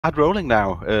rolling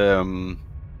now.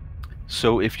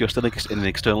 So if you're still in an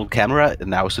external camera,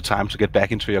 now is the time to get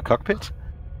back into your cockpit.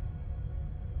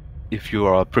 If you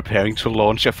are preparing to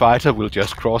launch a fighter, we'll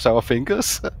just cross our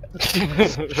fingers.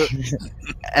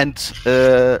 And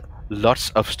lots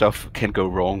of stuff can go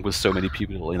wrong with so many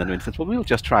people in an instance, but we'll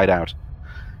just try it out.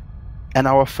 And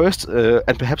our first,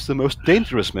 and perhaps the most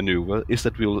dangerous maneuver, is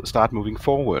that we'll start moving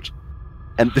forward.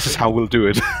 And this is how we'll do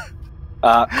it.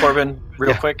 Corbin,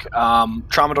 real quick,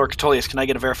 Traumador, Catolius, can I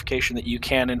get a verification that you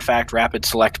can, in fact, rapid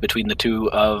select between the two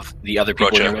of the other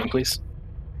people in your wing, please?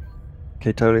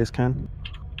 Catolius can.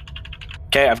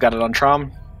 Okay, I've got it on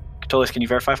Traum. Catolius, can you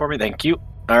verify for me? Thank you.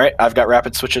 All right, I've got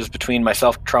rapid switches between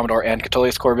myself, Traumador, and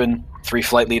Catolius. Corbin. 3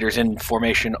 flight leaders in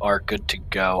formation are good to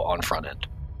go on front end.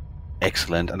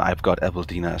 Excellent, and I've got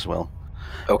Aberdina as well.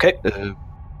 Okay.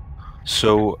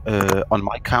 So on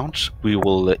my count, we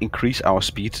will increase our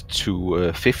speed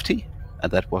to 50,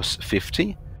 and that was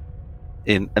 50.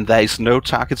 And there is no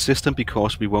target system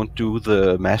because we won't do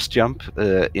the mass jump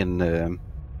in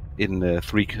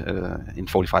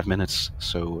 45 minutes.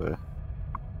 So.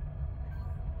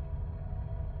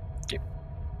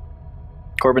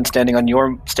 Corbin,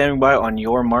 standing by on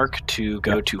your mark to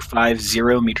go to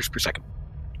 50 meters per second.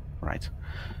 Right.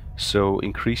 So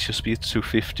increase your speed to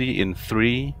 50 in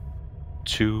 3,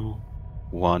 2,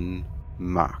 1,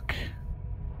 mark.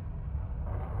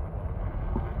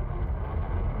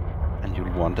 And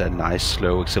you'll want a nice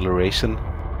slow acceleration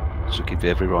to give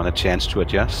everyone a chance to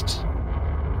adjust.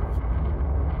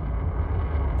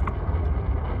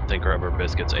 I think Rubber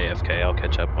Biscuit's AFK. I'll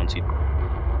catch up once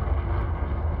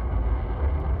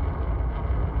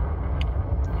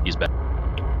he's back.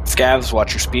 Scavs,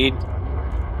 watch your speed.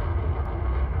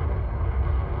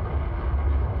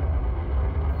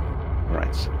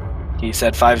 Right. He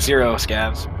said 50,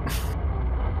 Scavs.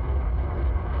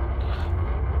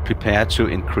 Prepare to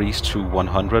increase to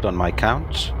 100 on my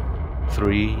count.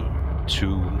 3,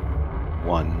 2,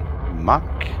 1,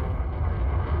 mark.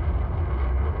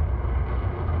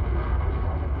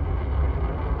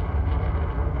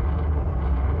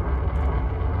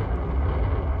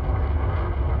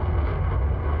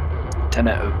 Ten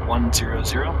at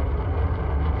 100.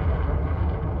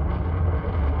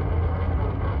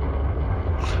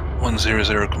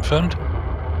 100 confirmed.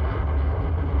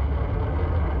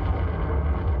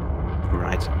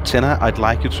 Right. Tenna, I'd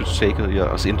like you to take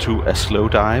us into a slow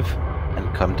dive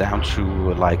and come down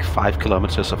to like 5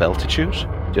 kilometers of altitude.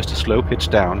 Just a slow pitch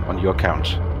down on your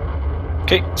count.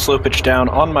 Okay, slow pitch down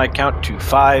on my count to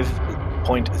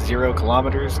 5.0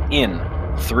 kilometers in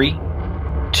 3,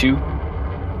 2,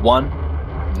 1,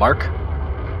 mark.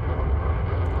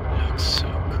 So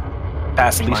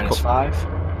passing minus 5.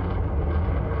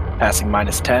 Passing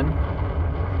minus 10.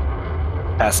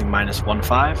 Passing minus 15.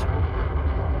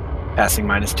 Passing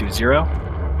minus 20.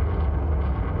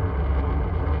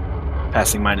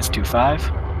 Passing minus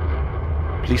 25.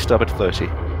 Please stop at 30.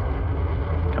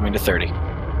 Coming to 30.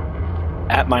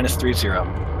 At minus 30. Sorry,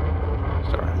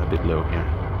 I'm a bit low here.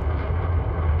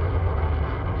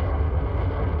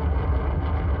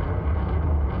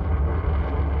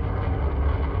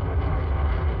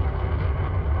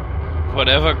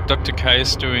 Whatever Dr. Kai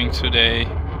is doing today,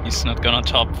 he's not gonna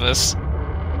top this.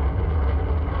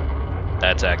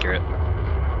 That's accurate.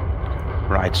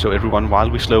 Right, so everyone, while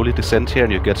we slowly descend here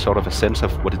and you get sort of a sense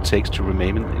of what it takes to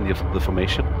remain in the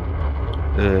formation,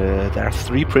 there are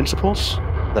 3 principles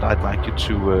that I'd like you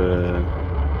to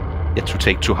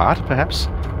take to heart, perhaps.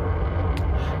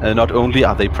 Not only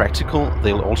are they practical,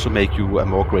 they'll also make you a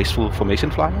more graceful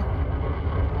formation flyer.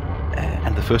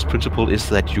 And the first principle is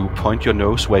that you point your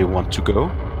nose where you want to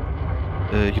go.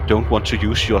 You don't want to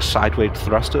use your sideways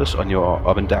thrusters on your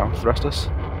up and down thrusters.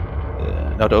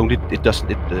 Not only it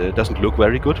doesn't look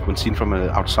very good when seen from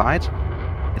outside,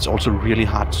 it's also really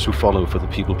hard to follow for the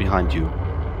people behind you.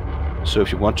 So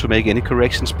if you want to make any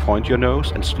corrections, point your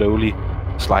nose and slowly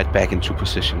slide back into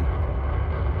position.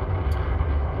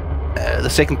 The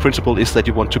second principle is that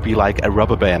you want to be like a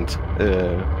rubber band.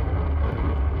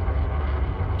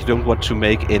 You don't want to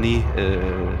make any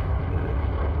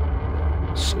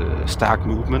stark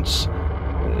movements.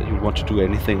 You want to do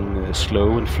anything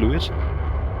slow and fluid.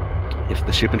 If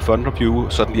the ship in front of you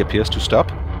suddenly appears to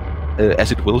stop,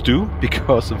 as it will do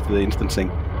because of the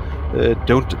instancing,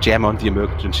 don't jam on the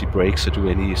emergency brakes or do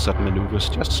any sudden maneuvers.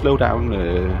 Just slow down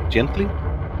gently.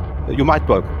 You might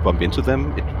bump into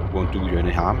them. It won't do you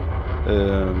any harm.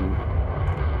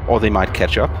 Or they might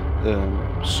catch up.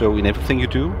 So in everything you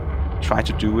do, try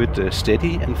to do it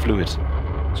steady and fluid.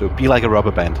 So be like a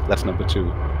rubber band. That's number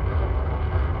 2.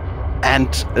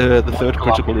 And the third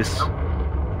principle is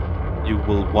you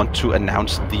will want to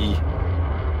announce the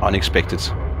unexpected.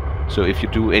 So if you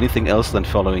do anything else than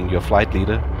following your flight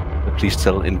leader, please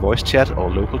tell in voice chat or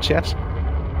local chat,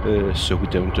 so we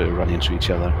don't run into each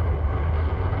other.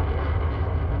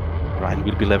 Ryan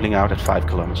will be leveling out at 5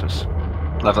 kilometers.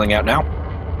 Leveling out now.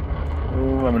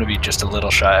 Ooh, I'm going to be just a little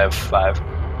shy of 5.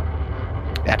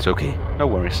 That's okay. No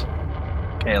worries.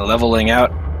 Okay, leveling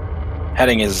out.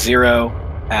 Heading is 0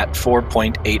 at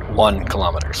 4.81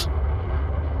 kilometers.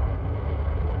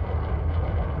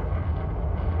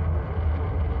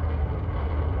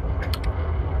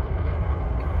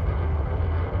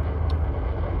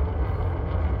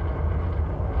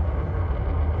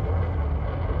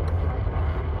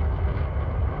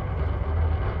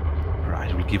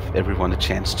 Right, we'll give everyone a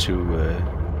chance to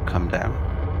come down.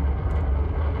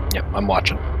 Yep, I'm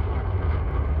watching.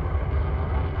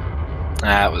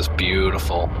 That was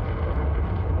beautiful.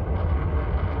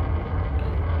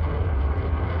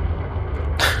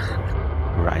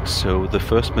 Right, so the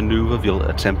first maneuver we'll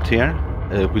attempt here,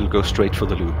 we'll go straight for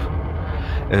the loop.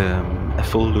 A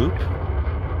full loop.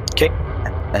 Okay.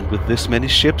 And with this many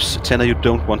ships, Tenna, you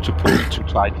don't want to pull too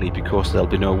tightly because there'll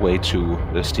be no way to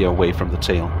steer away from the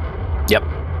tail. Yep.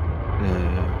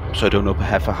 So I don't know,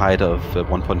 have a height of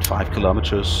 1.5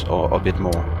 kilometers or a bit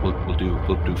more.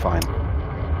 We'll do fine.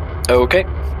 Okay.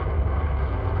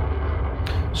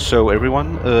 So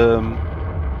everyone,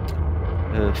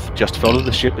 just follow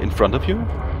the ship in front of you.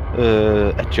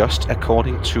 Adjust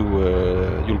according to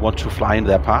you'll want to fly in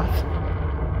their path.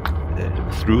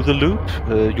 Through the loop,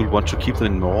 you'll want to keep them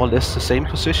in more or less the same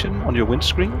position on your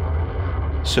windscreen.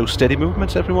 So steady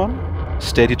movements, everyone.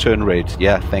 Steady turn rate.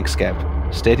 Yeah, thanks, Gab.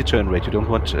 Steady turn rate. You don't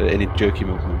want any jerky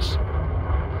movements.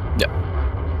 Yep.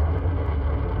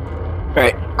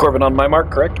 Alright, Corbin on my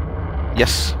mark, correct?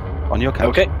 Yes, on your count.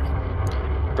 Okay.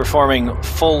 Performing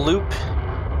full loop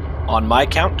on my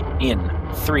count in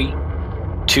 3,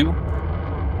 2,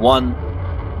 1,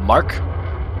 mark.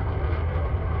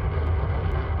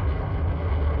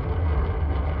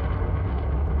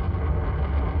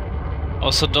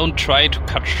 Also, don't try to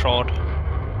cut short.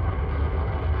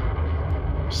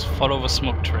 Just follow the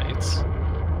smoke trails.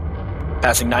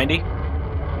 Passing 90.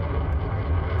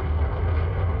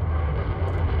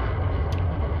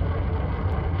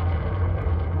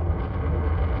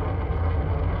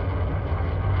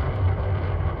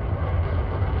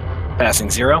 Passing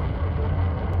 0.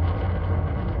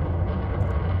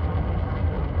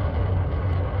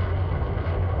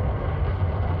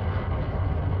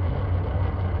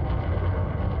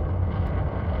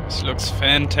 This looks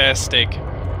fantastic.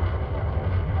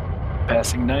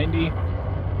 Passing 90.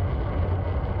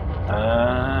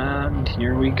 And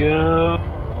here we go.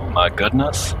 Oh my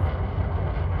goodness.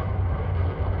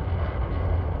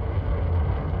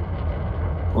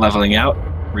 Leveling out,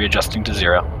 readjusting to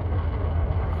 0.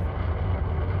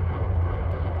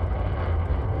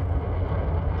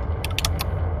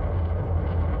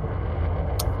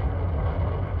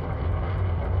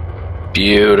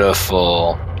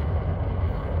 Beautiful.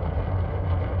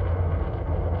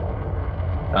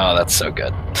 Oh, that's so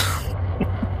good.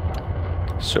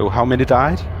 So how many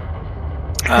died?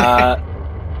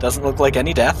 Doesn't look like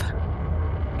any death.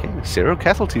 Okay, 0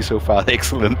 casualties so far.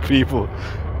 Excellent, people.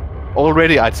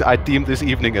 Already, I deem this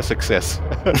evening a success.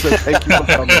 So thank you for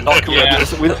coming. Yeah.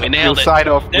 We nailed it. Sign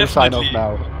off. We'll sign off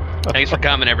Definitely. now. Thanks for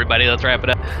coming, everybody. Let's wrap it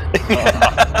up.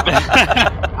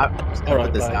 I'm just gonna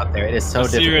put this out there. It is so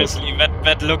difficult. Seriously,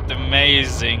 that looked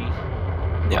amazing.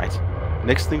 Right.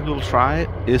 Next thing we'll try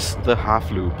is the half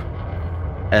loop.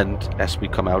 And as we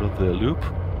come out of the loop,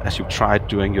 as you tried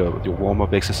doing your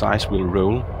warm-up exercise, we'll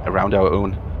roll around our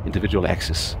own individual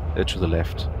axis to the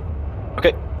left.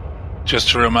 Okay. Just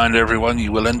to remind everyone,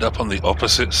 you will end up on the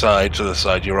opposite side to the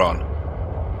side you're on.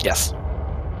 Yes.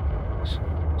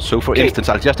 So, for Okay. instance,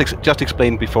 I'll just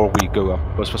explain before we go up,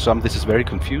 because for some this is very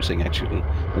confusing actually,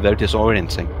 and very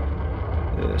disorienting.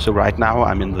 So right now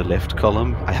I'm in the left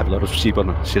column. I have a lot of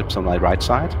ships on my right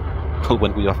side.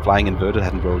 When we are flying inverted,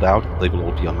 hadn't rolled out, they will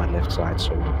all be on my left side.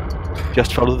 So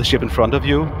just follow the ship in front of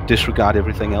you, disregard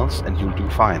everything else, and you'll do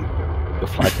fine. Your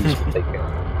flight needs will take care.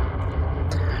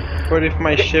 What if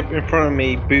my ship in front of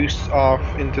me boosts off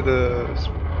into the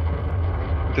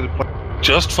plane?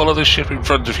 Just follow the ship in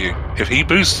front of you. If he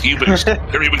boosts, you boost.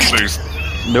 Everybody boost.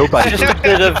 Nobody. Just a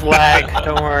bit of lag,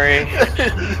 don't worry.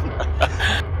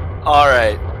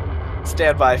 Alright.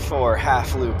 Stand by for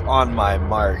half loop on my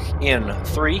mark in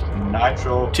 3,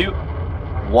 Nitro. 2,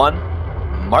 1,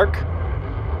 mark.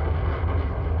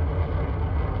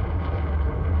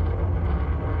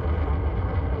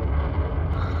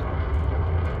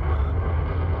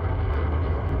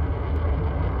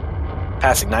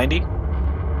 Passing 90.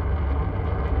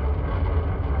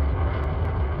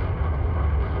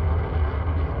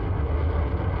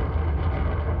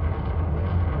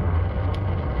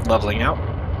 Leveling out.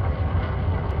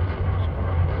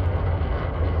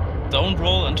 Don't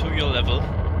roll until your level.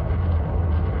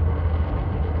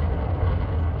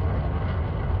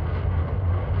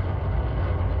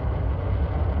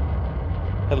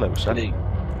 Hello, sir.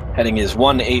 Heading is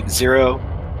 180,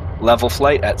 level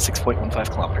flight at 6.15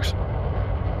 kilometers.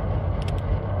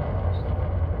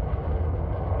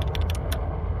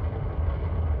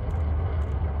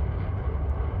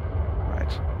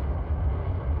 Right.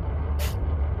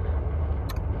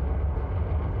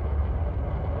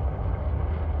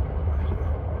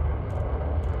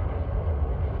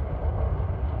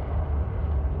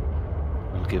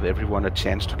 We'll give everyone a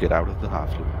chance to get out of the half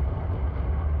loop.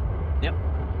 Yep.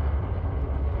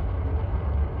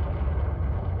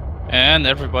 And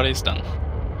everybody's done.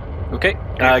 Okay,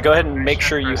 go ahead and make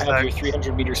sure you have your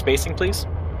 300 meter spacing, please.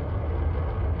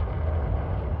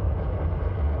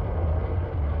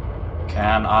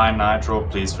 Can I, Nitro,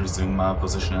 please resume my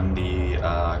position in the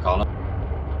column?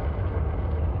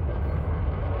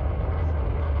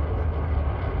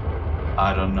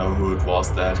 I don't know who it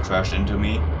was that crashed into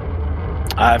me.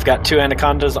 I've got 2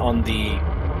 anacondas on the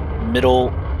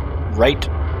middle right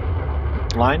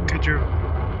line. Could you,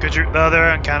 the other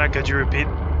anaconda, could you repeat?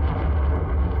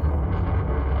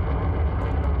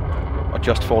 Or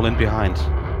just fall in behind.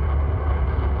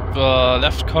 The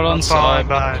left columns are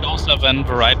behind. closer than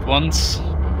the right ones.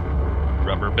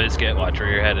 Rubber biscuit, watch where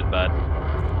you're headed, bud.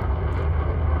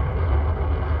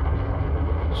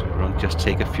 So everyone just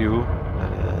take a few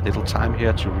little time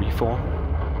here to reform.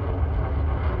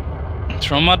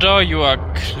 Tromador, you are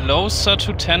closer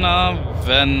to Tenor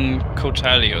than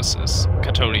Cotalius is.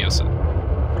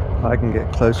 I can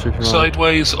get closer if you want.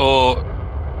 Sideways or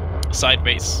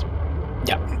Sideways.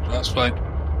 Yeah. that's fine.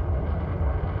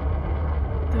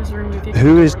 There's room if you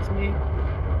Who come is- towards me.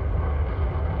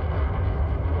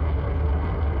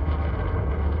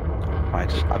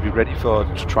 Right, are we ready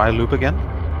to try a loop again?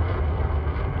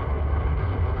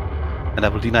 And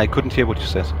Aberdeen, I couldn't hear what you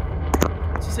said.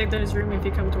 Just say there's room if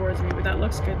you come towards me, but that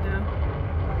looks good now.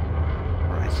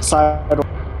 Right. Side.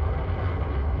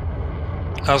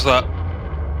 How's that?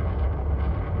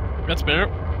 That's better.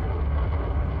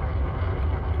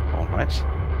 All right.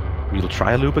 We'll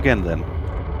try a loop again then.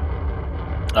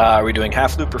 Are we doing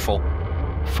half loop or full?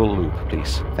 Full loop,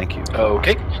 please. Thank you.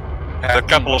 Okay. Had a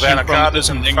couple of Watching from a anacondas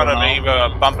in different front of angle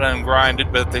me, bumping and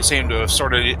grinded, but they seem to have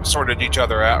sorted each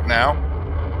other out now.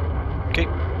 Okay.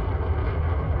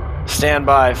 Stand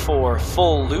by for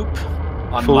full loop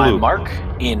on Full my loop. mark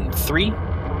in 3,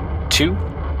 2,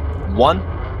 1,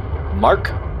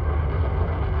 mark.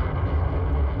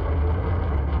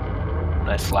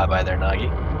 Nice flyby there, Nagi.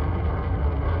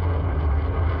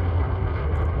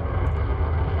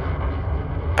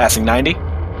 Passing 90.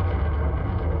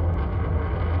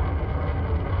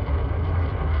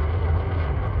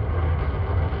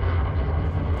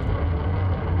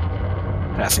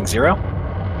 Passing 0.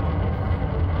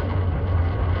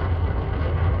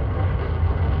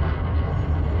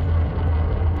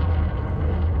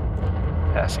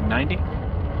 Passing 90.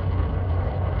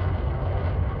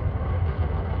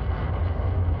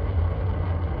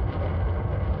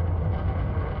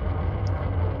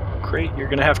 Great, you're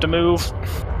gonna have to move.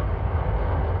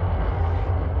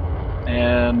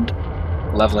 And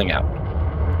leveling out.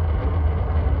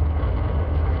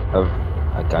 Oh,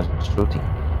 I can't shooting.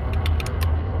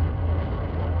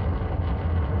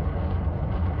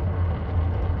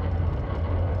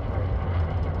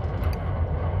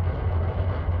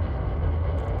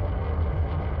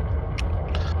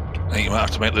 I think you might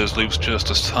have to make those loops just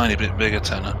a tiny bit bigger,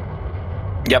 Tenor.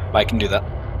 Yep, I can do that.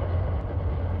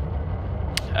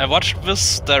 I watched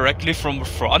this directly from the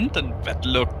front and that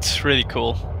looked really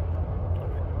cool.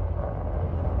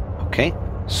 Okay.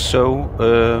 So,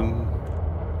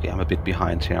 yeah, I'm a bit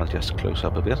behind here. I'll just close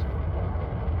up a bit.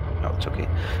 No, it's okay.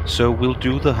 So we'll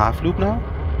do the half loop now,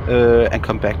 and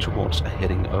come back towards a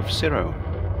heading of 0.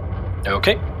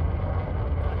 Okay.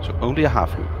 So only a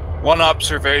half loop. One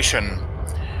observation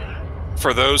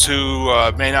for those who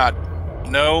may not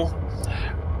know: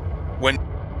 when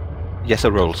Yes,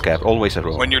 a roll, Scab. Always a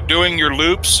roll. you're doing your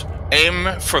loops,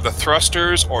 aim for the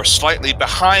thrusters or slightly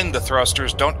behind the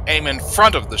thrusters. Don't aim in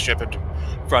front of the ship in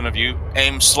front of you.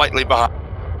 Aim slightly behind.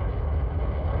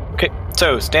 Okay,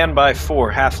 so stand by for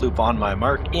half loop on my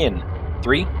mark in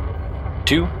 3,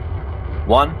 2,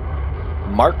 1,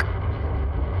 mark.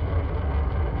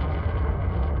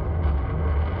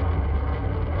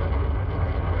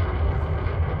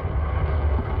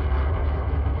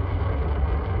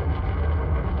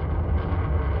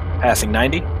 Passing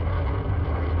 90.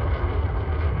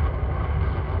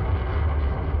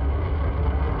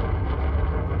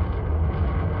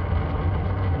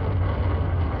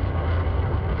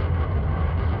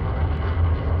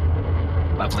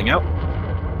 leveling out.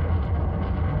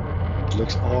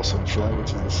 Looks awesome flying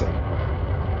into the sun.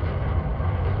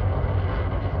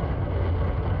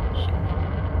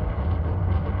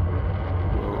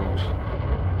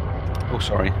 Oh,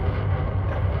 sorry.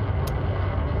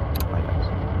 My bad.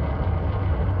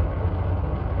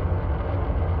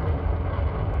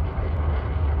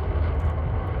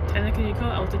 Tanner, can you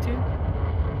call altitude?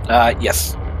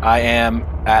 Yes. I am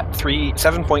at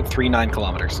 7.39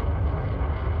 kilometers.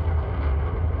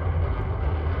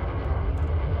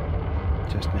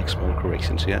 Just make small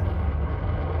corrections here.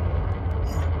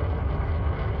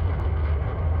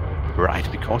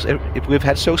 Right, because if we've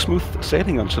had so smooth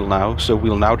sailing until now, so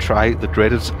we'll now try the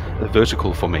dreaded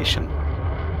vertical formation.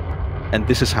 And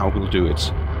this is how we'll do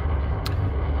it.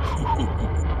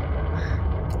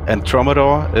 And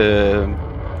Tromodor,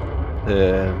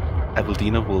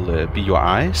 Avaldina will be your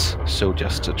eyes, so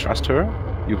just trust her.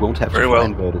 You won't have to fly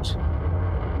inverted.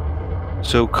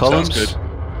 So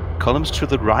columns to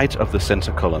the right of the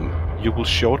center column. You will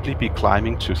shortly be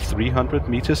climbing to 300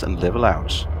 meters and level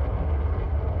out.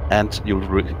 And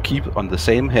you'll keep on the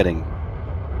same heading.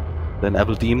 Then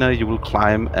Avaldina, you will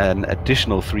climb an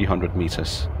additional 300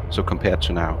 meters, so compared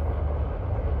to now.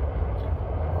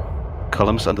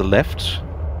 Columns on the left,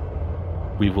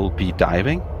 we will be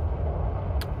diving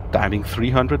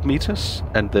 300 meters,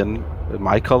 and then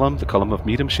my column, the column of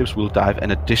medium ships, will dive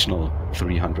an additional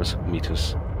 300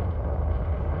 meters.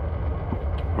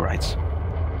 Right.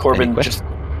 Corbin,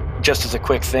 just as a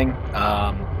quick thing,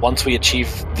 once we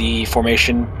achieve the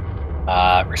formation,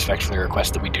 respectfully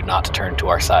request that we do not turn to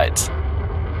our sides,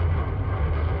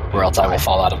 or else I will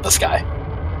fall out of the sky.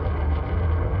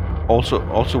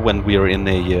 Also, when we are in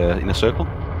a circle.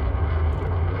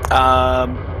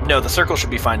 No, the circle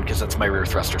should be fine because that's my rear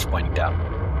thrusters pointing down.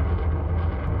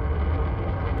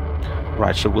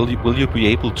 Right. So will you be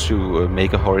able to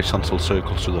make a horizontal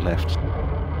circle to the left?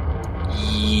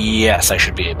 Yes, I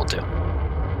should be able to.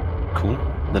 Cool.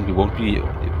 Then we won't be.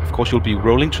 Of course, you'll be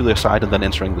rolling to the side and then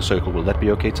entering the circle. Will that be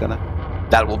okay, Tanner?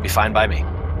 That will be fine by me.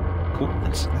 Cool.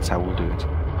 That's how we'll do it.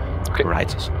 Okay.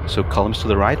 Right. So columns to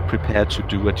the right, prepare to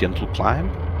do a gentle climb.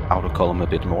 Outer column a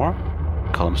bit more.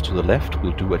 Columns to the left,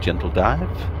 we'll do a gentle dive.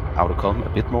 Outer column a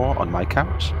bit more on my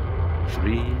count.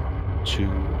 3, 2,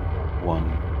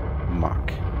 1,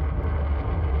 mark.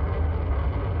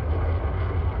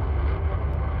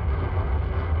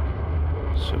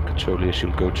 So Catolia,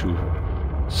 she'll go to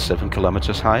 7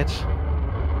 kilometers height.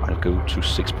 I'll go to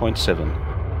 6.7.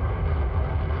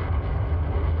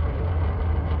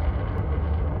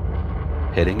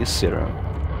 Heading is 0.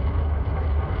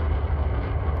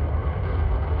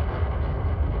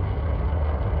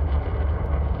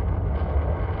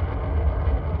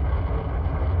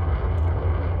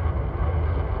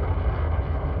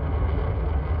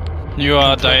 You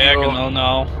are diagonal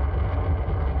now.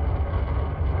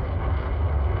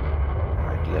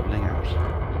 Right, leveling out.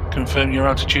 Confirm your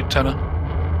altitude, Tanner.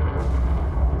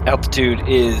 Altitude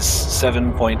is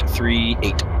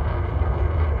 7.38.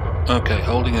 Okay,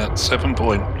 holding at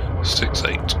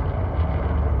 7.68.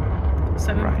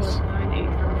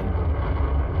 7.98 for me.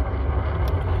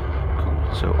 Cool.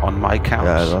 So on my count.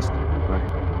 Yeah, I lost.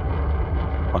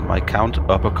 On my count,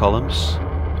 upper columns,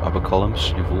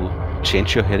 you will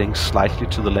change your heading slightly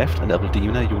to the left, and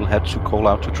Avaldina, you will have to call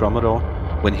out to Tromodor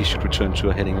when he should return to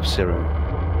a heading of 0.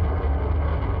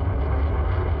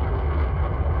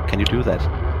 Can you do that?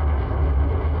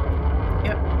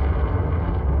 Yep.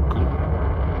 Cool.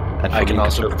 And I can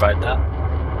also provide that.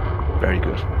 Very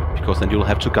good. Because then you'll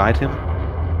have to guide him.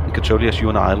 And Catolia, you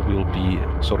and I will be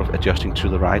sort of adjusting to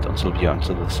the right until we are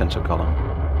into the center column.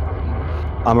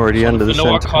 I'm already under the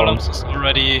lower center columns is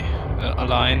already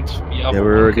aligned. Yeah,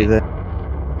 we're already there.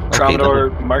 Tromodor,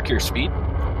 mark your speed.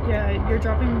 Yeah, you're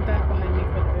dropping back behind me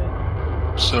quite a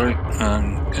bit. Sorry.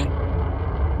 Okay.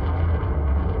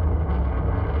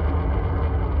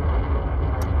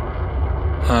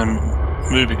 I'm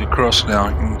moving across now.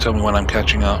 You can tell me when I'm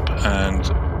catching up and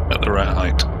at the right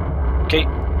height. Okay,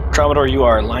 Tromodor, you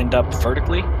are lined up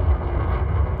vertically.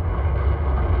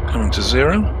 Coming to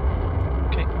 0.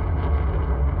 Okay.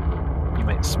 You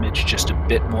might smidge just a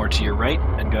bit more to your right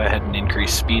and go ahead and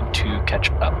increase speed to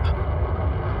catch up.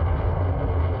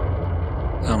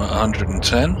 I'm at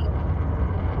 110.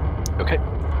 Okay.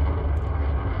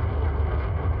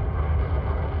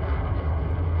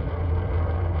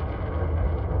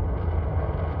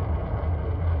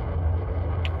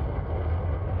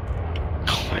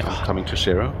 I'm coming to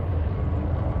 0.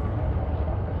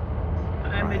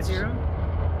 I'm at 0.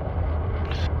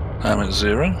 I'm at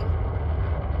 0.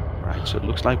 Right, so it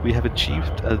looks like we have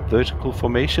achieved a vertical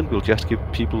formation. We'll just give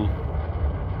people,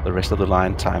 the rest of the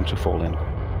line, time to fall in.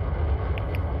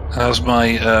 How's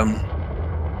my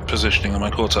positioning? Am I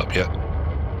caught up yet?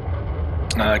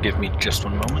 Give me just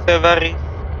one moment.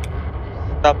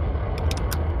 Stop.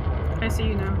 I see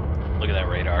you now. Look at that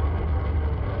radar.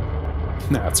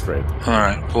 That's great.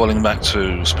 Alright, falling back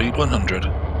to speed 100.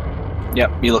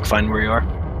 Yep, you look fine where you are.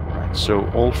 Right, so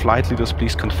all flight leaders,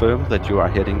 please confirm that you are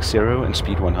heading 0 and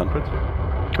speed 100.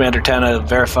 Commander Tana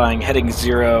verifying heading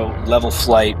 0, level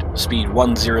flight, speed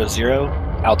 100,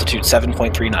 altitude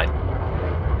 7.39.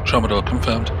 Tromador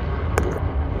confirmed.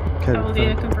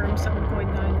 Aldia confirmed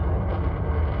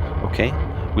 7.99. Okay,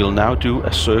 we'll now do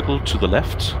a circle to the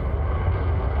left.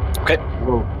 Okay.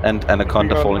 And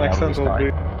Anaconda falling out of the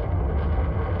sky.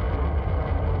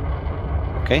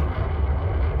 Okay.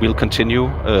 We'll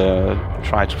continue,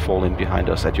 try to fall in behind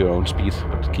us at your own speed,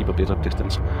 but keep a bit of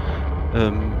distance.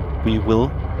 We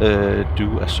will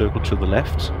do a circle to the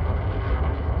left.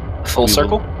 Full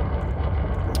circle?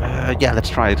 Yeah, let's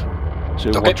try it. So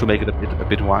we want to make it a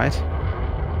bit wide.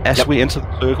 As we enter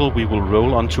the circle, we will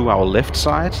roll onto our left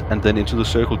side and then into the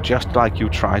circle just like you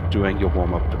tried during your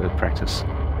warm-up practice.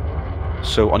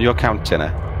 So on your count,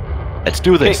 Tenna, let's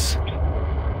do this.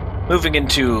 Moving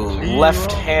into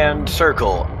left-hand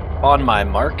circle. On my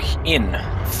mark, in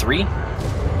 3,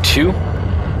 2,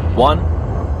 1,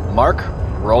 mark,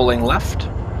 rolling left.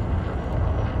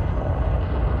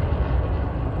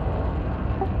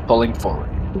 Pulling forward.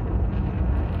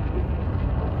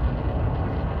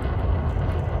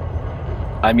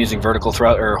 I'm using vertical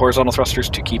or horizontal thrusters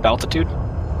to keep altitude.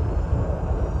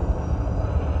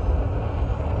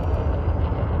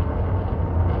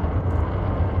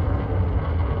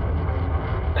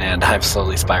 And I'm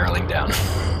slowly spiraling down.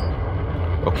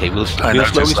 Okay, we'll slowly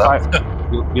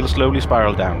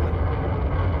spiral down then.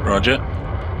 Roger.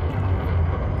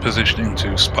 Positioning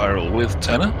to spiral with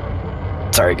Tenna.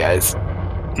 Sorry, guys.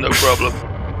 No problem.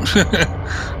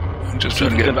 I'm just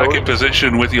trying to get back in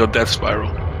position with your death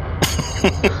spiral.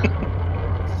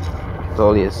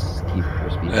 Yes, keep your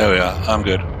speed. There we are. I'm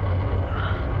good.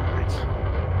 Right.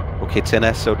 Okay,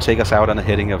 Tenna, so take us out on a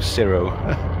heading of 0.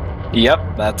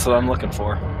 Yep, that's what I'm looking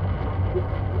for.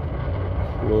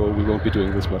 Whoa, we won't be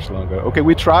doing this much longer. Okay,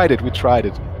 we tried it.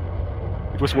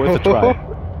 It was worth a try.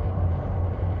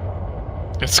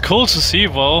 It's cool to see,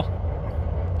 Vol.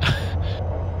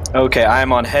 Okay,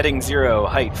 I'm on heading 0,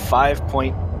 height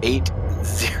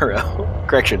 5.80.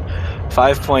 Correction,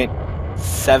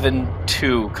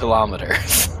 5.72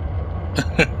 kilometers.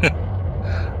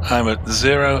 I'm at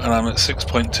 0 and I'm at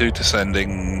 6.2,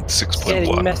 descending 6.1. It's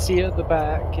getting messy at the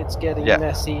back. It's getting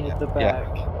messy at the back.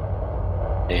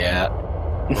 Yeah.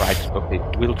 Right, okay.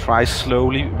 We'll try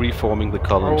slowly reforming the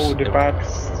columns. Oh, the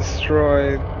back's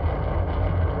destroyed.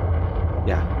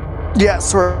 Yeah. Yeah,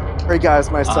 sorry guys,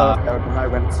 myself when I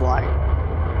went flying.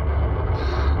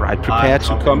 Right, prepare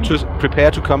to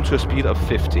come to a speed of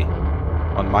 50.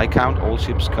 On my count, all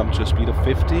ships come to a speed of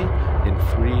 50 in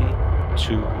 3,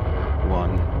 2,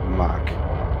 1, mark.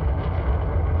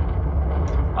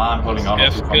 I'm pulling out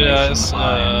of formation. Is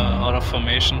out of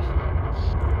formation.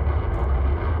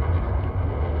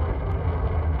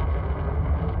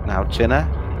 Now, Tenna,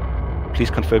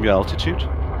 please confirm your altitude.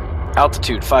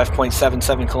 Altitude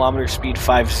 5.77 kilometers, speed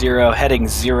 50, heading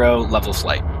 0, level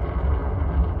flight.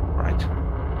 Right.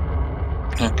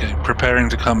 Okay, preparing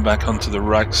to come back onto the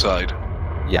right side.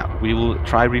 Yeah, we will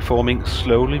try reforming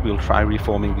slowly. We'll try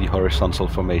reforming the horizontal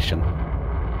formation.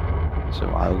 So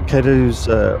I'll... Kedu's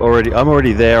I'm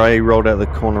already there. I rolled out the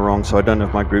corner wrong, so I don't know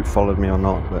if my group followed me or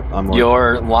not, but I'm already...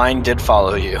 Your line did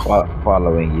follow you.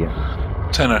 Following you.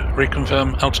 Tenna,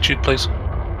 reconfirm altitude, please.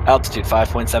 Altitude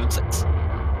 5.76.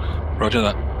 Roger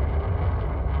that.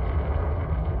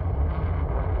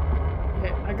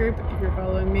 Okay, my group, if you're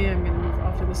following me, I'm going to move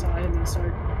off to the side and then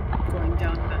start going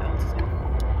down to that altitude.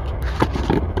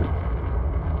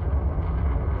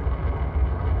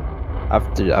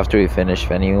 After we finish,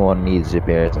 if anyone needs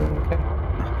repairs,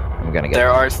 I'm gonna get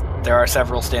there are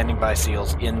several standing by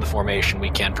seals in the formation. We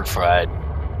can provide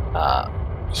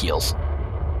heals.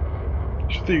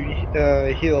 Just do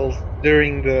heals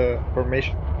during the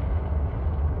formation.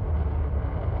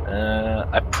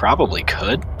 I probably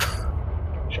could.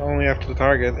 Only after the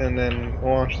target, and then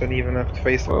launch, then even have to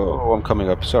face them. Oh, I'm coming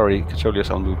up. Sorry, Catolius,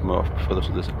 I'll move more further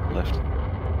to the left.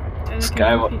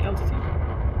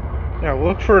 Yeah,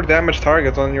 look for damaged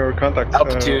targets on your contacts.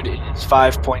 Altitude is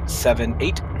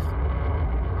 5.78.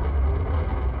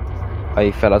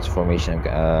 I fell out of formation.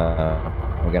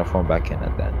 I'm gonna form back in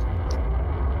at the end.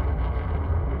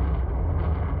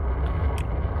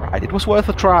 Right, it was worth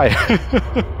a try.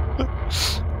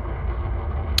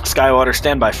 Skywater,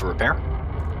 stand by for repair.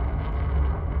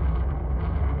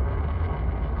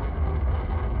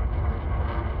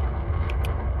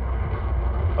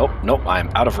 Oh, nope, I'm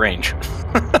out of range.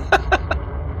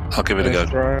 I'll give it a go.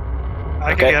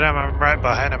 I can get him. I'm right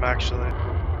behind him, actually.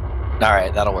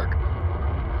 Alright, that'll work.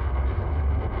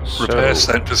 Repair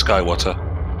sent to Skywater.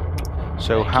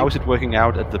 So how is it working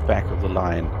out at the back of the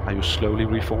line? Are you slowly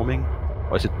reforming?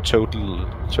 Or is it total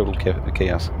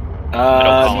chaos?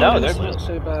 No, they're not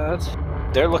so bad.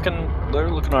 They're looking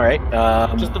alright.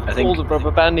 Just I think all the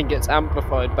rubber banding gets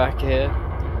amplified back here.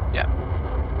 Yeah.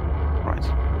 Right.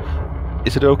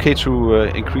 Is it okay to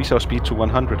increase our speed to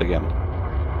 100 again?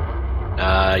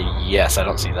 Yes, I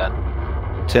don't see that.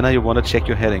 Tenna, you want to check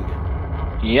your heading?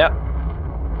 Yep.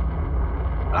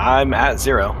 I'm at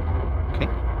 0. Okay.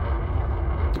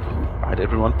 Right,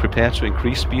 everyone, prepare to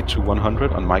increase speed to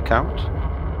 100 on my count.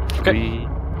 Okay. 3,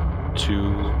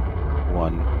 2,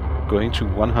 1. Going to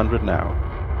 100 now.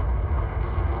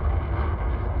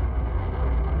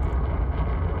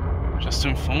 Just to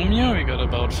inform you, we got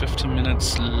about 15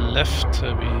 minutes left. We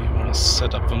want to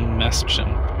set up a mass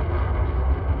jump.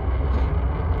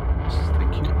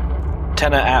 Thank you.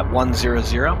 Tenna at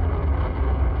 100.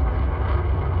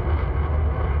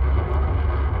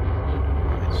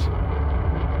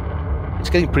 It's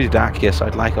getting pretty dark here, so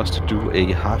I'd like us to do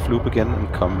a half loop again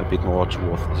and come a bit more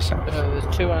towards the south. There's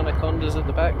 2 anacondas at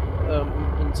the back,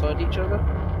 inside each other.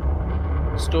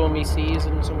 Stormy Seas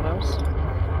and someone else.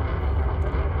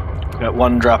 Got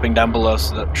one dropping down below,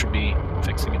 so that should be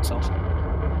fixing itself.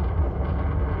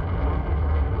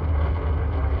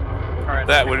 Alright,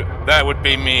 that would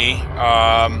be me.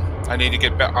 I need to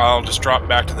get back. I'll just drop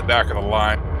back to the back of the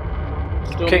line.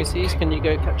 Stormy Seas, can you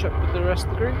go catch up with the rest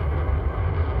of the group?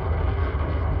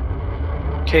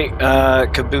 Okay,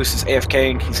 Caboose is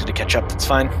AFK, he's gonna catch up, that's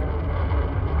fine.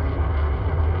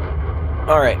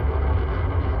 Alright.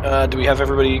 Do we have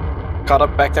everybody caught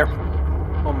up back there?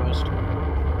 Almost.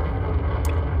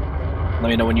 Let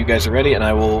me know when you guys are ready, and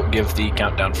I will give the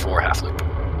countdown for half loop.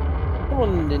 Come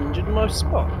on, ninja, my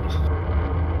spot.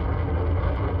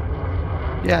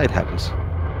 Yeah, it happens.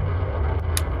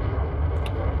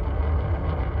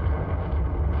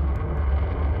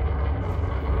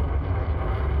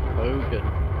 Hogan,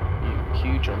 you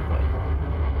huge on play.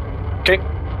 Okay.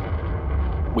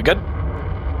 We good?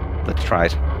 Let's try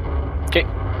it. Okay.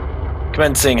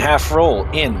 Commencing half roll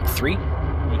in 3.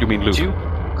 You mean loop? 2.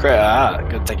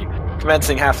 Good, thank you.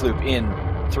 Commencing half loop in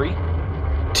 3,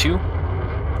 2,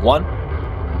 1.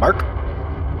 Mark.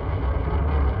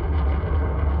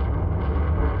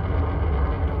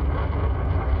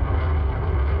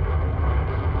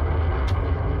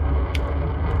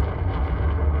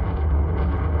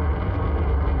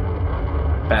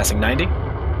 Passing 90.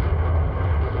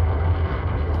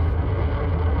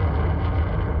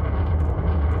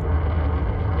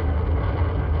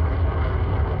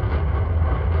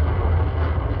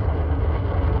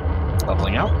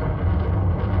 Leveling out.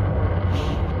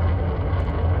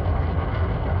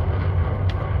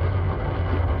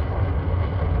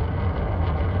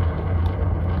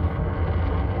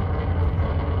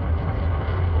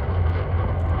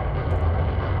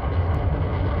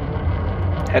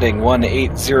 Heading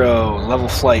 180, level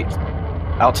flight,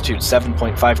 altitude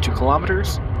 7.52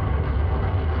 kilometers.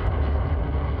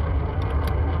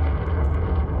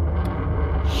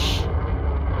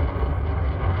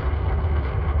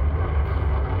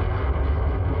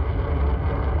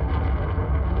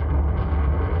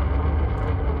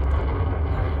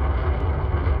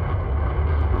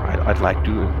 Right, I'd like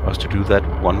us to do that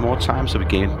one more time so we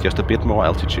gain just a bit more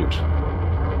altitude.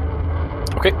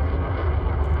 Okay.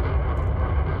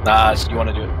 So you want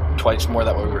to do it twice more?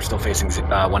 That way we're still facing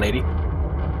 180?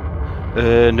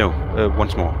 No,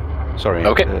 once more. Sorry.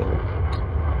 Okay.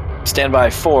 Stand by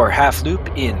for half loop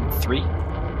in 3,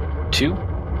 2,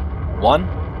 1.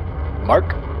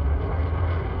 Mark.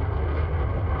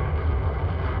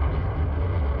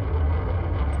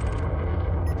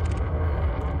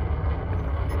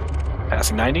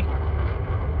 Passing 90.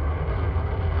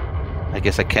 I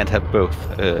guess I can't have both.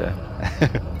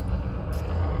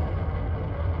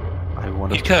 I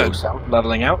want You to go can. south.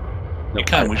 Leveling out. You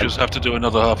can. We just have to do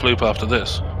another half loop after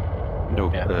this.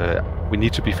 No, we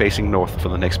need to be facing north for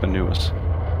the next maneuvers.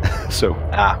 So.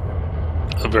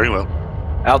 Very well.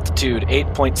 Altitude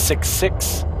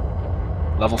 8.66.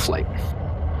 Level flight.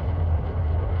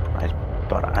 Right,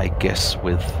 but I guess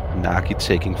with Nagi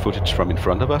taking footage from in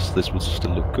front of us, this will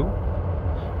still look cool.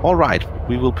 Alright,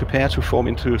 we will prepare to form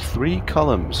into 3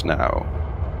 columns now.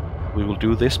 We will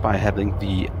do this by having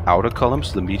the outer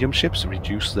columns, the medium ships,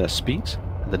 reduce their speed,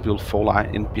 and then we'll fall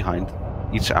in behind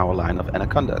each our line of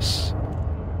anacondas.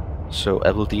 So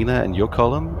Evaldina and your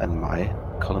column, and my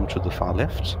column to the far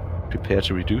left, prepare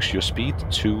to reduce your speed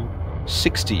to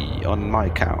 60 on my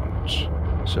count.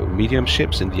 So medium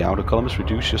ships in the outer columns,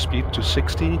 reduce your speed to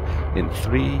 60 in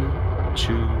 3,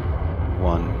 2,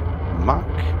 1, mark.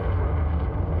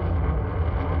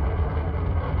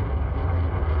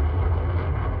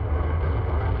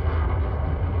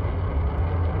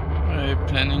 Are you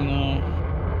planning now?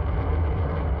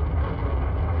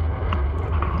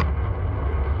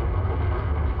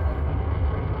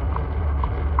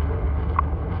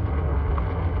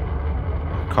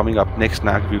 Coming up next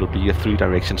now will be a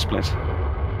 3-direction split.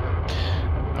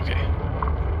 Okay.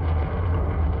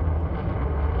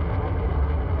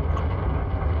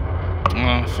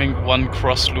 I think one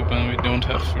cross loop and we don't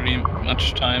have really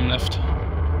much time left.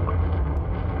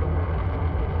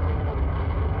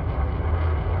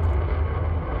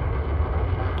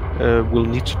 We'll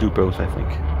need to do both, I think.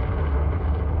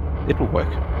 It will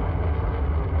work.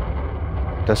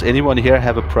 Does anyone here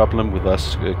have a problem with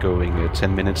us going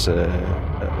 10 minutes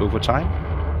over time?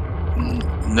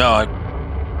 No, I'd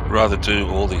rather do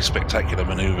all these spectacular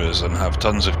maneuvers and have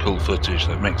tons of cool footage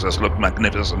that makes us look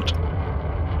magnificent.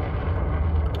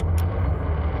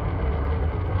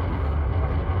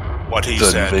 What he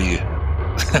said. Thank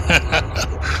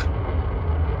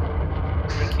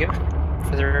you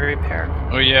for the repair.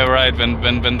 Oh yeah, right.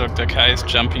 When Dr. Kai is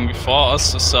jumping before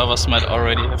us, the servers might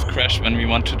already have crashed when we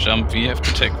want to jump. We have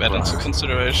to take that into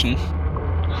consideration.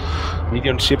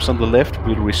 Medium ships on the left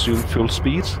will resume full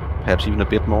speed, perhaps even a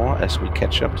bit more as we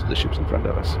catch up to the ships in front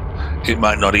of us. It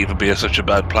might not even be such a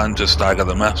bad plan to stagger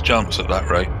the mass jumps at that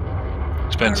rate.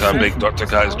 Depends how big Dr.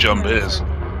 Kai's jump is.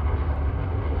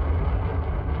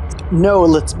 No,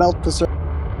 let's melt the surface.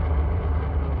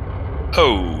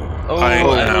 I am.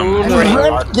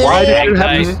 Why did you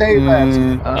have to say that?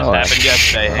 This happened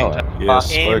yesterday. Hang tight. Yes,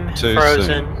 spoke too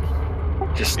Frozen. soon.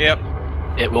 Just it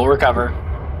will recover.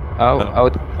 Oh, I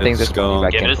would think It's this will gone. be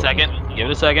back Give it in a for me. second. Give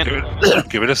it a second.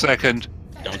 Give it a second.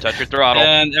 Don't touch your throttle.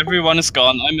 And everyone is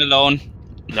gone. I'm alone.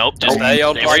 Nope. Just Stay stay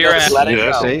on where you're at. let it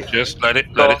Just, go. just let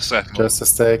it settle. Just a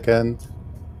second.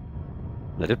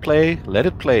 Let it play, let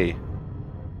it play.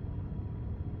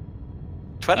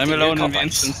 I'm alone in the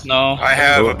instance now. I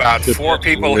have about 4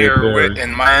 people here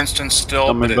in my instance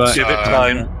still, but it's Give it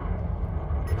time.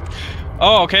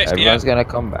 Oh, okay. Everyone's gonna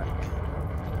come back.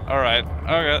 Alright.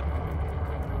 Okay.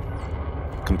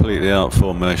 Completely out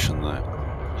formation though.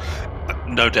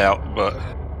 No doubt, but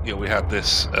yeah, we had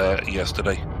this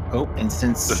yesterday. Oh,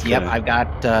 instance. Okay. Yep, I've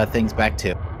got things back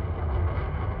too.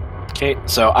 Okay,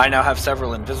 so I now have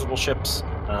several invisible ships.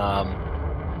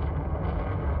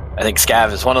 I think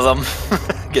Scav is one of them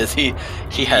because he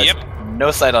has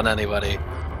no sight on anybody.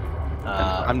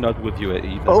 I'm not with you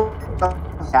either. Oh,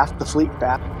 half the fleet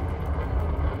back.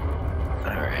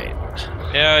 All right.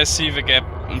 Yeah, I see the gap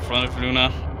in front of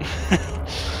Luna.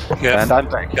 Yeah, And I'm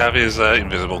back. Gav is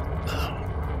invisible.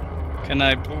 Can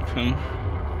I boop him?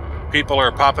 people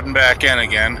are popping back in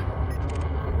again.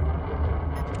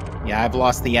 Yeah, I've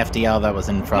lost the FDL that was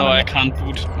in front No, of me. I can't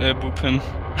boop him.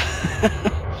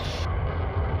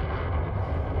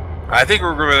 I think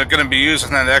we're going to be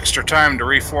using that extra time to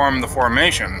reform the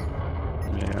formation.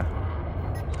 Yeah.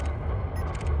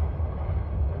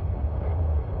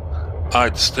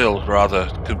 I'd still rather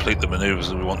complete the maneuvers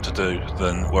that we want to do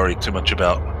than worry too much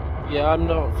about. Yeah, I'm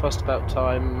not fussed about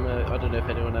time. I don't know if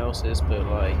anyone else is, but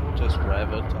like, just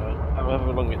whatever time,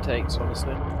 however long it takes,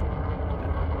 honestly.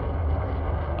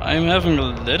 I'm having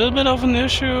a little bit of an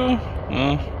issue.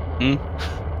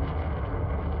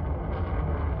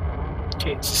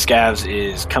 Okay, Scavs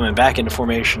is coming back into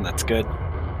formation. That's good.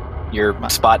 Your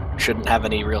spot shouldn't have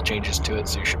any real changes to it,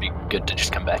 so you should be good to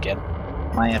just come back in.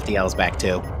 My FDL's back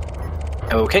too.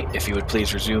 Okay, if you would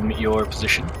please resume your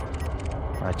position.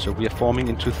 Right, so we are forming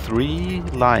into 3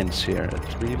 lines here.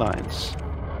 3 lines.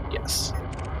 Yes.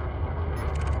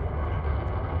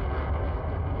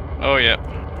 Oh yeah.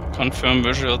 Confirm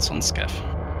visuals on Scav.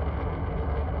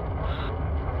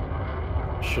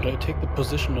 Should I take the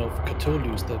position of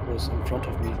Catolius that was in front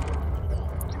of me?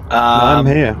 I'm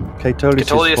here. Catolius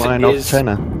Catolius is flying off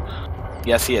tenor.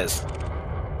 Yes, he is.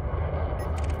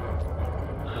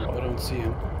 Oh, I don't see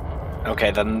him.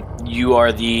 Okay, then you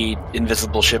are the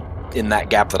invisible ship in that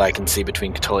gap that I can see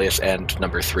between Catolius and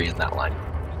number 3 in that line.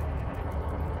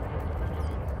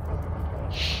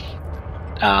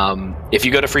 If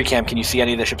you go to FleetComm, can you see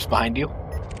any of the ships behind you?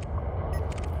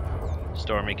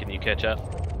 Stormy, can you catch up?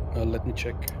 Let me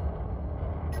check.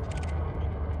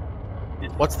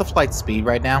 What's the flight speed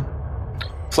right now?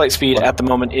 Flight speed at the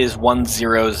moment is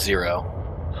 100.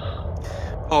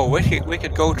 Oh, we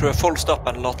could go to a full stop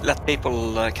and let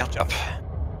people catch up.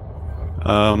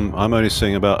 I'm only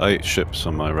seeing about 8 ships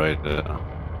on my radar.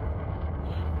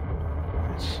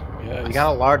 Yeah, Yeah, I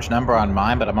got a large number on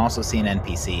mine, but I'm also seeing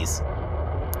NPCs.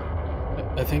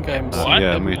 I think I'm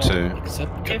yeah, me too.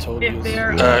 Except If Catolius.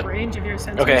 they're out of range of your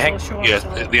sensors, they'll show up. Yeah, So.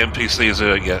 the NPCs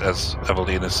are, yeah, as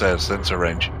Evelina says, sensor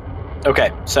range.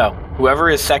 Okay, so whoever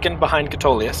is second behind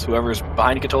Catolius, whoever's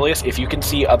behind Catolius, if you can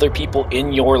see other people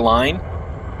in your line,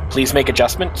 please make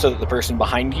adjustment so that the person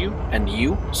behind you and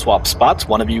you swap spots.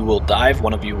 One of you will dive,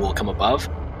 one of you will come above.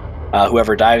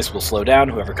 Whoever dives will slow down,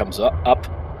 whoever comes up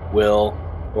will,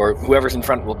 or whoever's in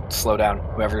front will slow down,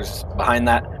 whoever's behind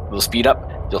that will speed up.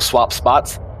 You'll swap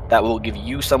spots. That will give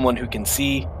you someone who can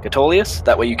see Catolius,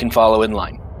 that way you can follow in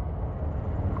line.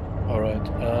 Alright,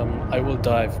 I will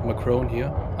dive. Macron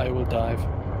here. I will dive.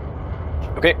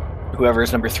 Okay, whoever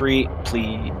is number 3,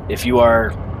 please, if you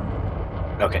are...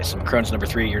 Okay, so Macron's number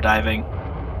 3, you're diving.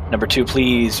 Number 2,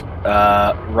 please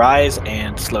rise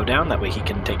and slow down, that way he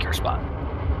can take your spot.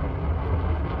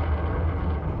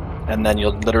 And then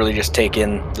you'll literally just take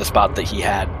in the spot that he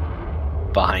had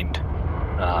behind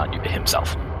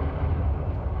himself.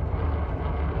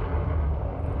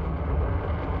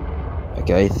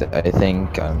 Okay, I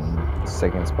think I'm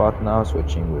second spot now,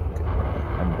 switching with...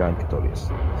 I'm behind Catolius.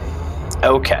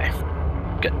 Okay,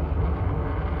 good.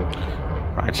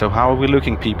 Right, so how are we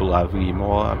looking, people? Are we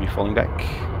falling back?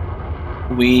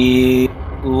 We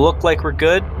look like we're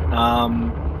good.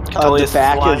 Catolius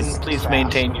back line, is please trash.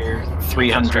 maintain your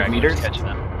 300 meters. Catching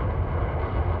up.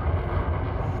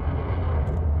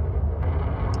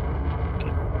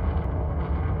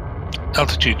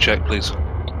 Altitude check, please.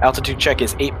 Altitude check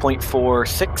is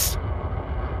 8.46.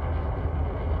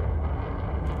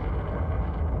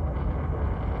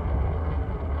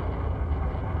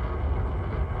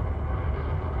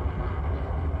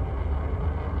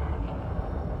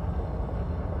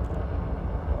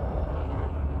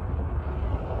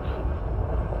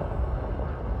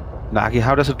 Nagi,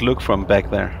 how does it look from back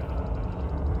there?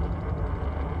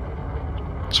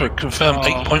 Sorry, confirm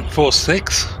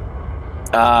 8.46?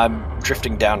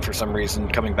 Drifting down for some reason,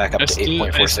 coming back up I to still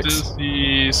 8.46.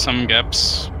 see some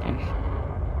gaps.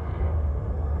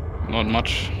 Not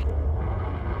much.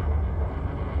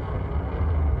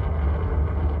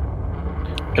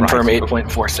 Confirm Right.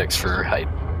 8.46 for height.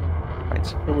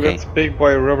 Right. We Okay. got this big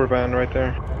boy rubber band right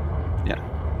there. Yeah.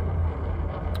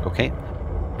 Okay.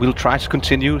 We'll try to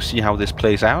continue, see how this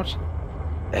plays out.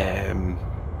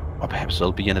 Or perhaps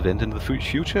there'll be an event in the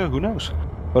future, who knows?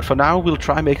 But for now, we'll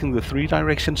try making the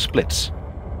 3-direction splits.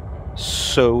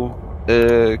 So,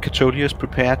 Catolius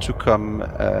prepare to come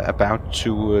about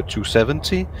to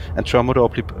 270, and Tromodor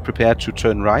prepare to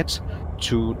turn right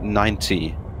to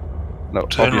 90. No,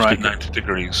 Turn right obviously- 90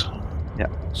 degrees. Yeah.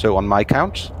 So on my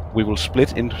count, we will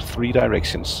split into 3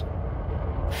 directions.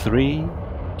 3,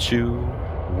 2,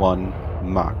 1,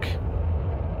 mark.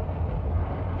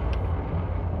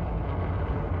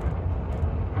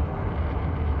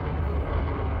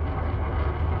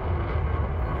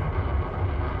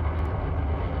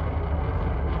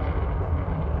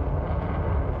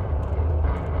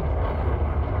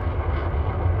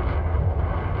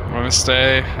 We'll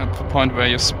stay at the point where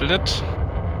you split.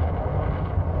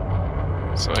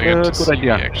 So I get to Good see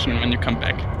idea. the action when you come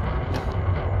back.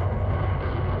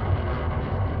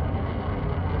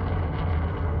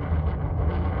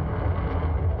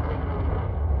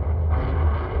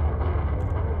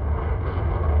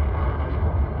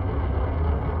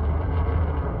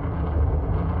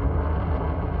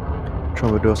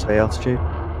 Troubadour, say altitude.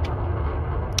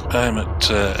 I'm at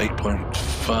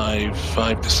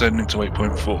 8.55, descending to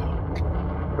 8.4.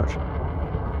 Gotcha.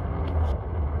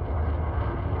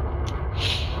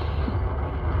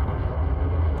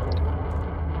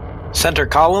 Center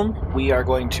column, we are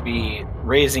going to be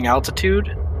raising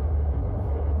altitude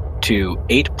to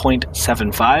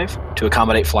 8.75 to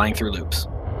accommodate flying through loops.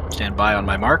 Stand by on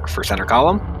my mark for center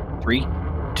column. 3,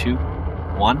 2,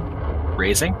 1,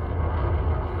 raising.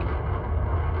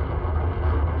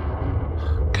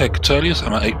 Okay, Catolius,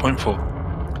 I'm at 8.4.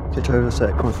 Catolius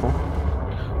at 8.4.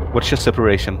 What's your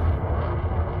separation?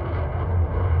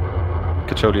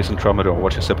 Catolius and Tromodor,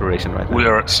 what's your separation right now? We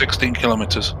are at 16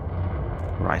 kilometers.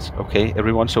 Right, okay,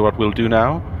 everyone, so what we'll do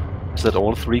now is that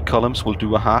all 3 columns will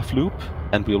do a half loop,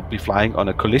 and we'll be flying on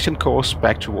a collision course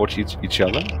back towards each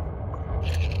other.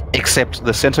 Except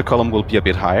the center column will be a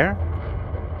bit higher.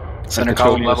 Center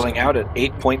column leveling out at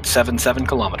 8.77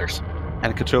 kilometers.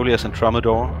 And Catolius and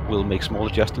Tromodor will make small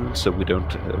adjustments so we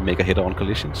don't make a head-on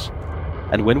collisions.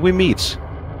 And when we meet,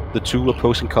 the 2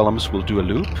 opposing columns will do a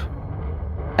loop,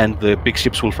 and the big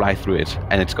ships will fly through it,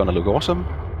 and it's gonna look awesome.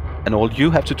 And all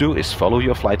you have to do is follow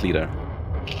your flight leader.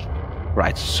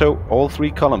 Right, so all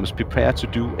 3 columns prepare to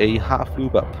do a half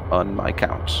loop up on my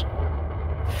count.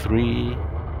 3,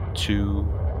 2,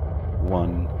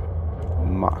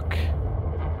 1, mark.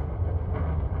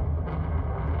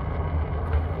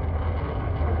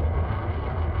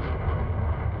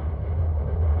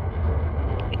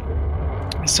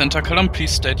 Center column,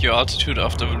 please state your altitude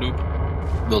after the loop.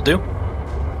 Will do.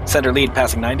 Center lead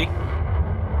passing 90.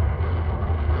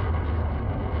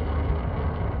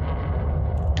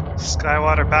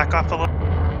 Skywater, back off a little.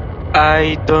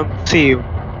 I don't see you.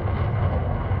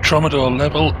 Tromodor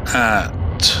level at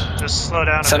Just slow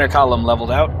down. Center column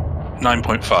leveled out.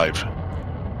 9.5.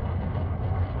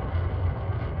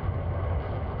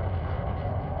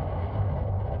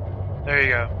 There you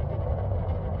go.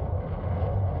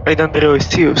 I don't really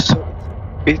see you, so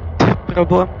bit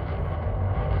problem.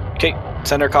 Okay,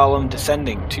 center column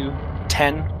descending to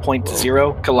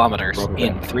 10.0 kilometers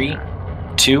in 3,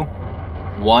 2,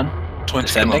 1. 20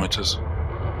 descending. kilometers.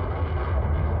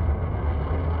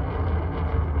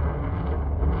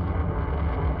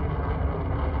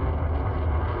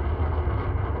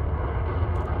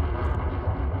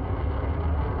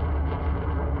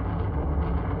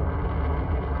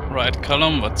 Right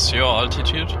column, what's your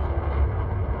altitude?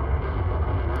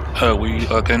 We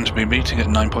are going to be meeting at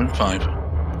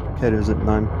 9.5. Kato's at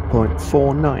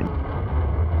 9.49.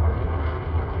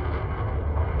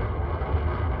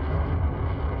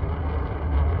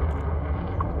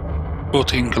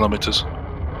 $14 kilometers.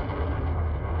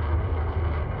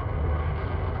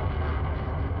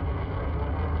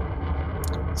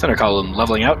 Center column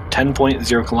leveling out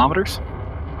 10.0 kilometers.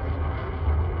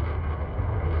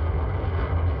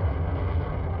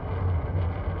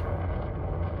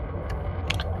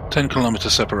 $10 kilometer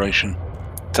separation.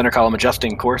 Center column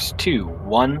adjusting course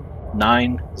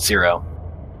 2190.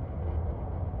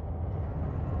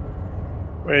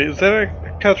 Wait, is there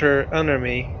a cutter under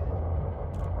me?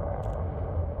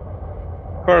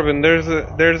 Corbin, there's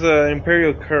a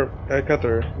Imperial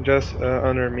cutter just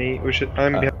under me.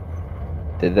 I'm behind.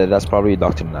 That's probably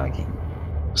Dr. Nagi.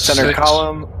 Center 6.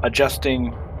 column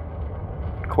adjusting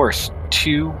course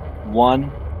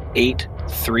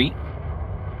 2183.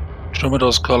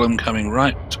 Tromodor's column coming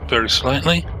right very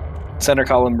slightly. Center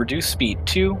column reduce speed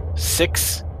 7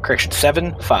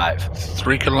 5.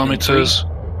 3 kilometers.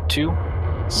 2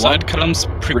 Side columns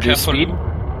prepare reduce for speed.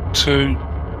 loop. 2,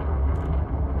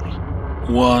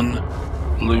 1,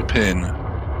 loop in.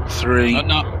 3,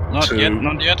 Not 2, yet,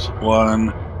 not yet.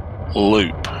 1,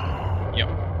 loop. Yep.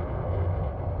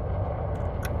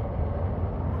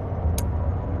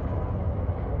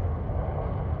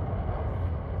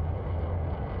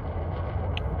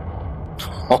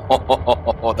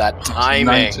 Oh, that timing.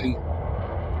 90.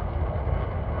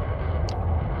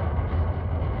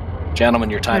 Gentlemen,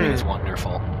 your timing is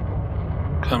wonderful.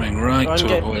 Coming right I'm to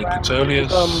getting avoid rammed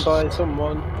Catolius. by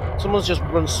someone. Someone's just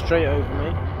run straight over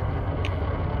me.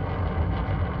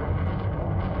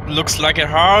 Looks like a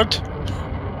heart.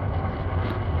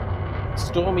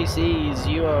 Stormy Seas,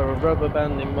 you are a rubber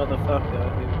banding motherfucker.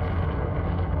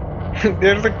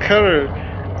 There's a cutter.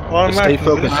 On Stay my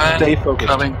focused. position. Stay focused.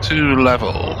 Coming to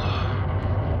level.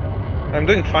 I'm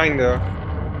doing fine though.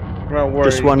 I'm not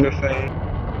worried. Just one. Just saying.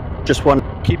 Just one.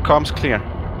 Keep comms clear.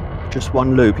 Just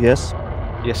one loop, yes?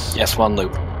 Yes. Yes, one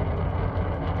loop.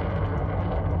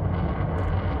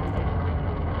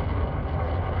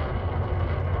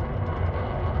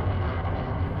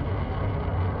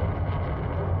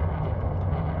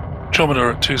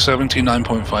 Tromodor at 270,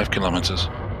 9.5 kilometers.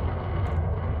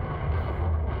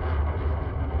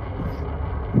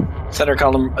 Center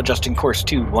column adjusting course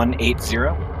 2180.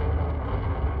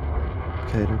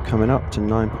 Okay, they're coming up to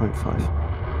 9.5.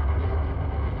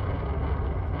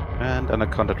 And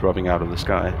Anaconda dropping out of the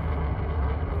sky.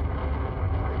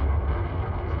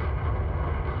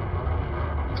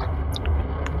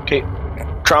 Okay,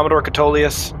 Tromodor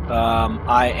Catolius.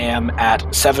 I am at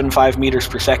 7.5 meters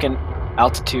per second,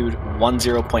 altitude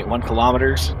 10.1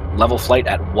 kilometers, level flight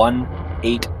at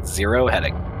 180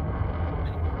 heading.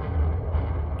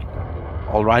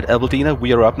 Alright, Albaldina,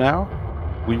 we are up now.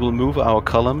 We will move our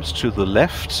columns to the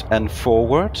left and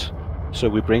forward, so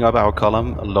we bring up our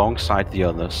column alongside the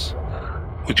others.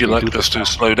 Would you like us to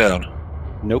slow down?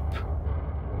 Nope.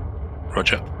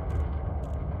 Roger.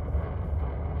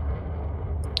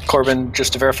 Corbin,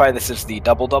 just to verify, this is the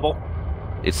double-double?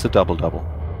 It's the double-double.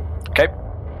 Okay.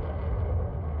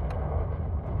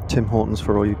 Tim Hortons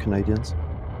for all you Canadians.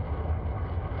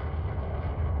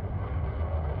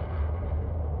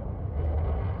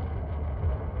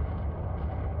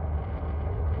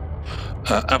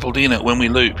 Avaldina, when we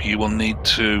loop, you will need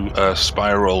to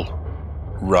spiral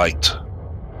right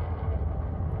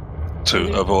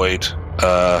to avoid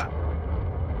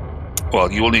Well,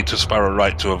 you will need to spiral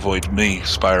right to avoid me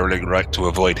spiraling right to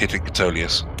avoid hitting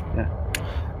Catolius. Yeah.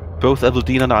 Both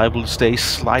Evildine and I will stay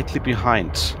slightly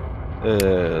behind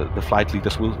the flight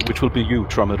leaders, which will be you,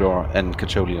 Tromidor, and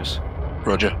Catolius.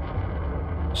 Roger.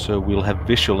 So we'll have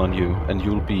visual on you, and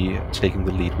you'll be taking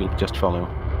the lead. We'll just follow.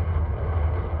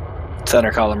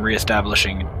 Center column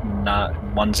reestablishing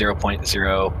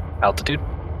 10.0 altitude.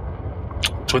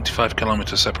 25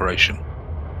 kilometer separation.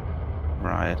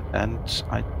 Right, and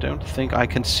I don't think I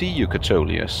can see you,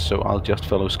 Catolius, so I'll just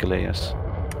follow Scaleus.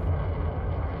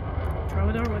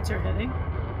 Tromidor, what's your heading?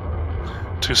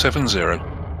 270.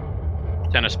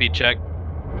 Done a speed check.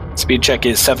 Speed check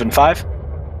is 7.5.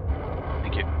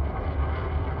 Thank you.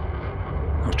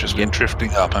 I've just been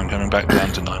drifting up. I'm coming back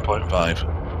down to 9.5.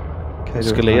 Okay,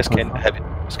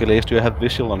 Scaleus, do you have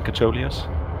visual on Catolius?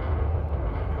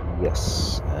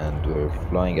 Yes, and we're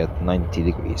flying at 90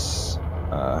 degrees.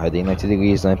 Heading 90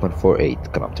 degrees,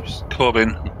 9.48 kilometers.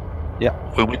 Corbin. Yeah.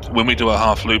 When we do a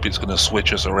half loop, it's going to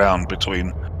switch us around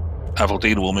between.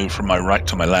 Avaldine will move from my right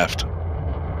to my left.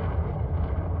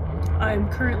 I'm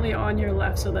currently on your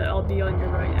left, so that I'll be on your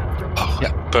right after. Oh,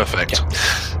 yeah, perfect.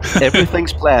 Yeah.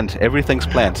 Everything's planned. Everything's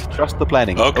planned. Trust the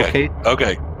planning. Okay.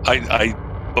 I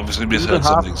obviously misheard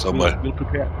something somewhere. We'll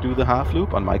prepare. Do the half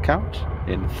loop on my count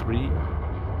in 3,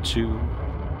 2,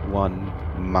 1,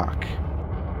 mark.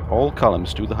 All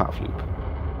columns do the half loop.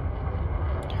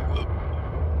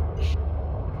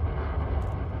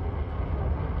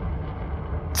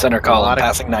 Center column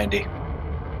passing 90.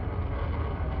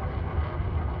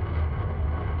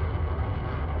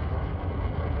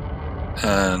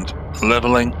 And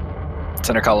leveling.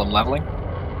 Center column leveling.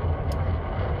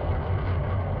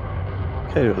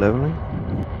 Okay, we're leveling.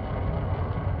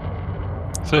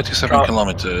 37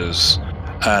 kilometers.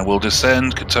 And we'll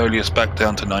descend Catolius back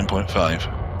down to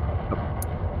 9.5.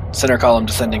 Center column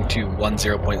descending to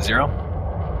 10.0.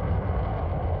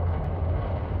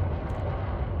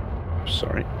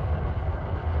 Sorry.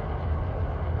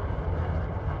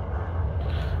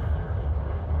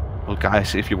 Well,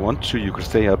 guys, if you want to, you could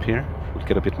stay up here. We'll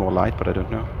get a bit more light, but I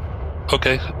don't know.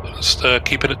 Okay, let's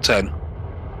keep it at 10.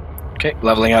 Okay,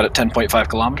 leveling out at 10.5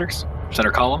 kilometers.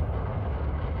 Center column.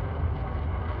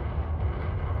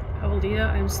 Aldea,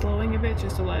 I'm slowing a bit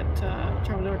just to let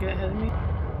Tromidor get ahead of me.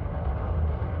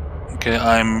 Okay,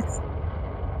 I'm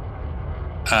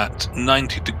at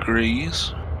 90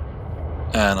 degrees.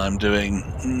 And I'm doing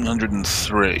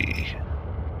 103.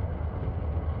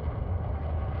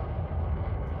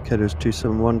 Okay, there's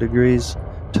 271 degrees,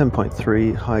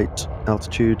 10.3 height,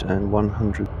 altitude, and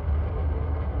 100.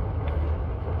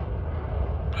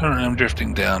 Apparently I'm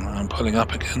drifting down. I'm pulling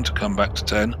up again to come back to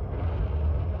 10.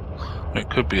 It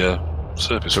could be a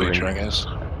surface feature, I guess.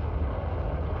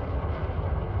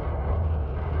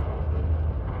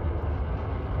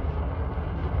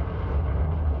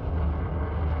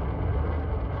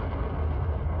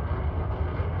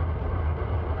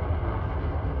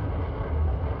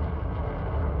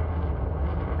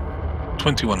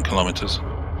 .21 kilometers.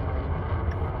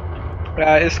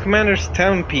 Is Commander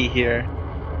Stampy here?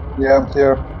 Yeah, I'm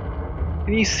here.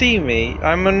 Can you see me?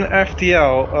 I'm on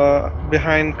FTL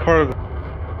behind Corbin.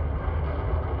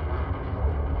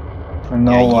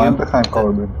 No, I'm behind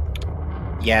Corbin.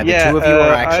 Yeah, the two of you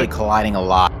are actually colliding a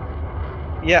lot.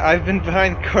 Yeah, I've been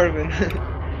behind Corbin.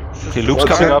 Okay, loop's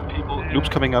coming up, people. Loop's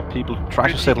coming up, people.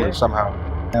 Try to settle it somehow.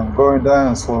 I'm going down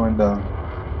and slowing down.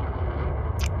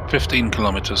 15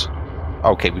 kilometers.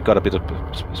 Okay, we've got a bit of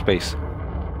space.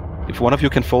 If one of you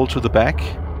can fall to the back.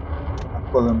 I'm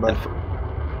pulling back.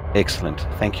 Excellent,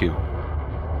 thank you.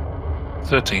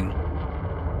 13.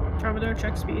 Tromidor,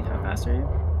 check speed. How fast are you?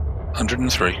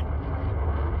 103.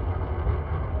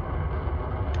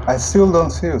 I still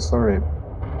don't see you, sorry.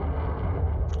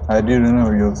 I didn't know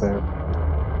you were there.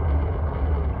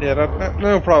 Yeah,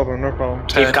 no problem, no problem.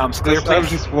 Keep comms clear, I was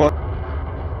please. just one.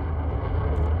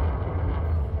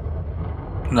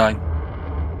 9.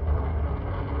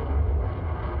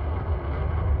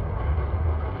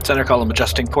 Center column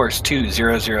adjusting course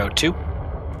 2002.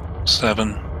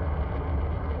 7.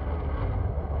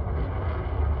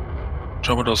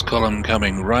 Tromidor's column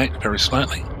coming right, very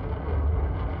slightly.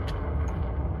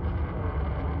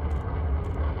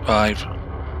 5.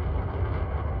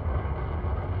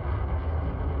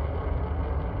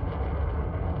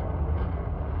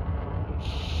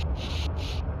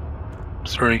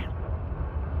 3.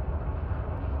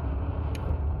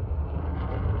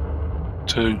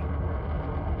 2.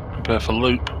 Prepare for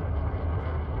loop.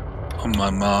 On my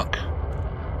mark.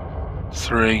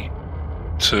 3,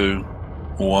 2,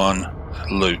 1,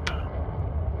 loop.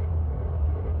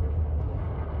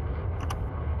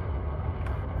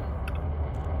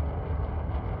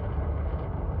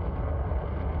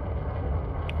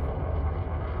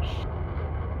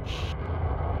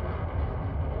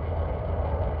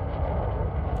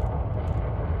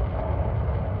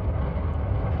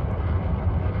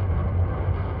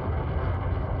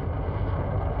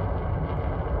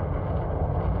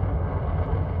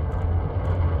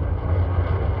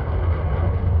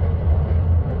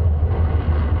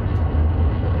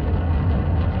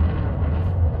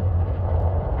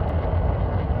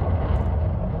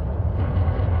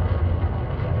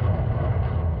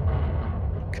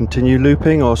 Continue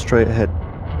looping or straight ahead?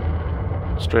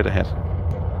 Straight ahead.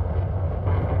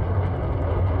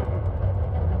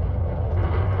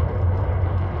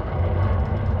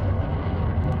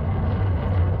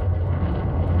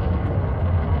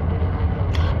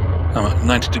 I'm at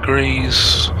 90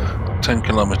 degrees, 10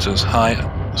 kilometers high,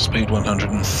 speed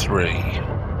 103.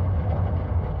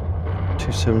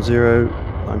 270,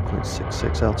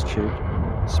 9.66 altitude,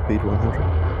 speed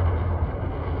 100.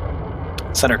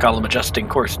 Center column adjusting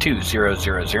course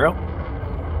 2000.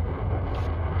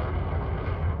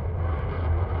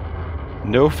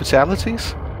 No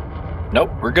fatalities? Nope,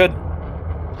 we're good.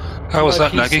 How was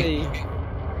that, Naggy?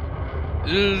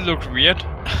 It looked weird.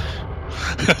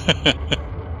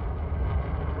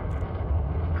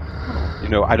 You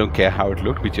know, I don't care how it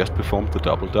looked. We just performed the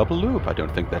double loop. I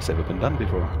don't think that's ever been done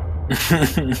before.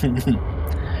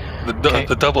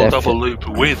 The double loop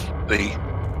with the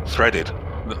threaded,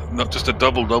 not just a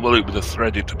double loop with a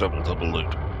threaded double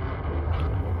loop.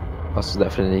 That's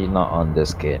definitely not on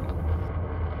this kit.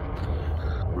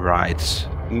 Right.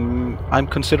 I'm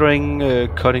considering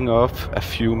cutting off a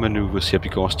few maneuvers here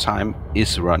because time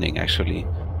is running, actually.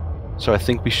 So I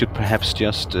think we should perhaps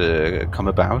just come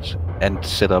about and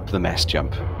set up the mass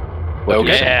jump. What do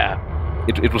you say? Yeah.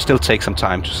 It will still take some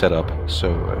time to set up, so...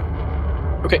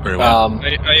 okay. Very well.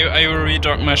 I will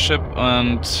redock my ship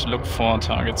and look for a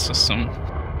target system.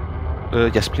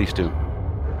 Yes, please do.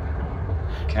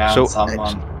 Can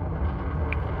someone...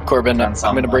 Corbin, I'm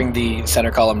going to bring the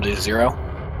center column to 0.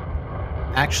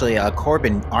 Actually,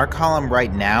 Corbin, our column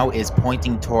right now is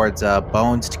pointing towards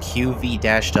BOEWNST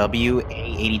QV-W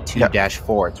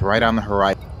A82-4. It's right on the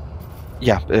horizon.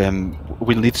 Yeah,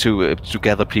 we'll need to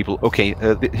gather people. Okay,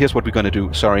 here's what we're going to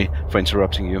do. Sorry for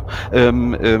interrupting you.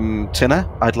 Tenna,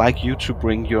 I'd like you to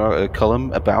bring your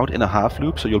column about in a half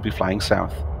loop, so you'll be flying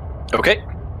south. Okay.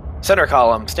 Center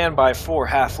column, stand by for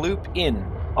half loop, in.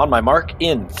 On my mark,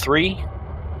 in 3,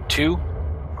 2,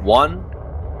 1,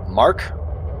 mark.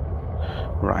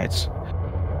 Right.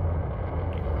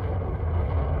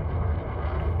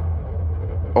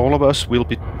 All of us will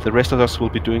be, the rest of us will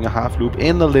be doing a half loop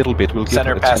in a little bit. We'll give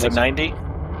Center passing 90.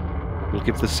 We'll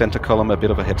give the center column a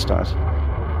bit of a head start.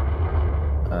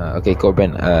 Okay,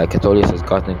 Corbin, Catolius has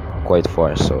gotten quite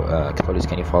far, so Catolius,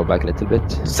 can you fall back a little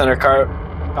bit? Center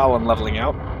column leveling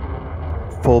out.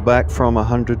 Fall back from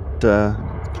 100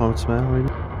 kilometers per hour,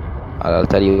 maybe? I'll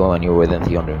tell you when you're within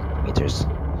 300 meters.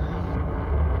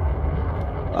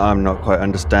 I'm not quite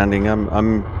understanding.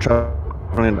 I'm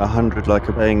traveling at 100, like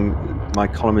obeying. My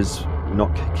column is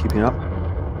not keeping up.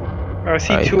 I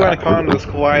see two anacondas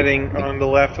colliding on the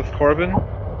left of Corbin.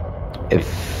 If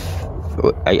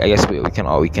I guess we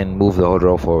can move the whole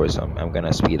row forward, so I'm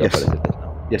gonna speed up a little bit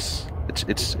now. Yes,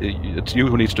 it's you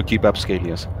who needs to keep up,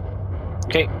 Scalius.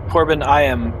 Okay, Corbin, I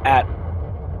am at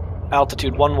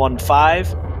altitude 115,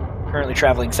 currently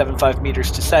traveling 75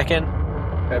 meters per second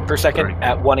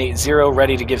at 180,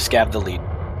 ready to give Scav the lead.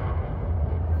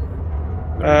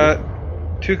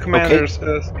 Two commanders,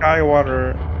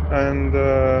 Skywater and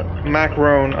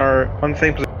Macron, are on the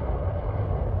same position.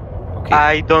 Okay.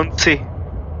 I don't see.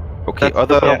 Okay, That's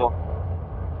the problem.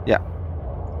 Yeah.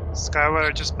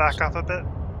 Skywater, just back up a bit.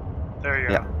 There you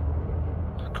go. Yeah.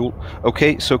 Cool.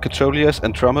 Okay, so Catolius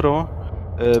and Tromodor,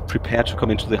 prepare to come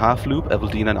into the half loop.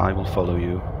 Evaldine and I will follow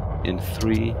you in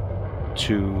 3,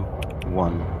 2,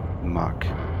 1, mark.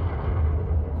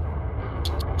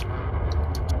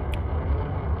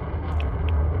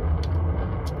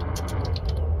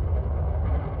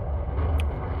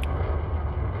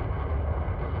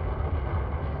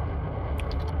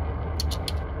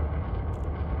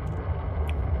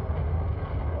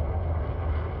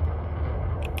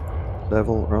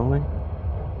 Level rolling.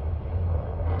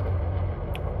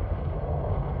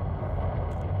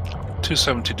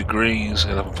 .270 degrees,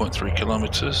 11.3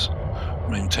 kilometers,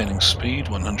 maintaining speed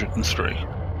 103.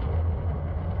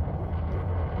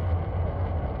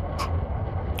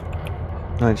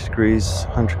 .90 degrees,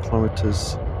 100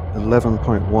 kilometers,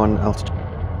 11.1 altitude.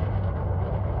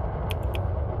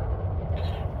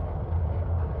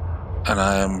 And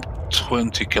I am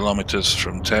 20 kilometers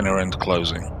from Tenor End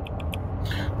closing.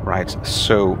 Right,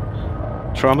 so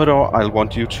Tromodor, I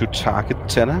want you to target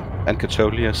Tenna, and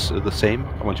Catolius the same.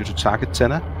 I want you to target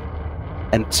Tenna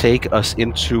and take us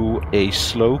into a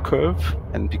slow curve,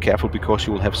 and be careful because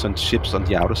you will have some ships on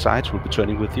the outer side who will be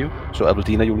turning with you. So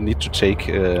Evaldina, you will need to take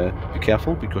be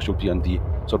careful because you'll be on the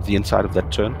sort of the inside of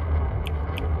that turn,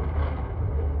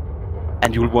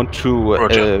 and you'll want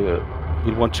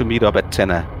to meet up at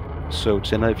Tenna. So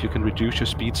Tenna, if you can reduce your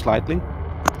speed slightly,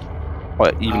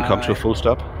 or even come to a full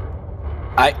stop.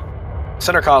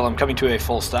 Center column coming to a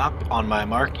full stop on my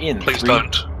mark in Please 3,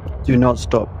 don't. Do not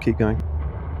stop. Keep going.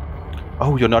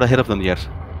 Oh, you're not ahead of them yet.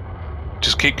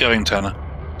 Just keep going, Tanner.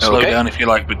 Slow Okay. down if you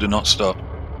like, but do not stop.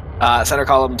 Center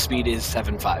column speed is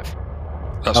 7.5.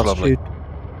 That's lovely.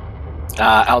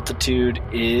 Altitude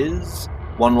is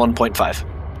 11.5.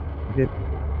 Okay.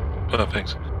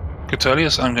 Perfect.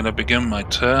 Catolius, I'm going to begin my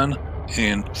turn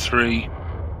in 3,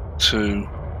 2,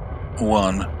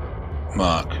 1,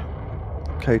 mark.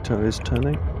 Kato is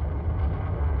turning.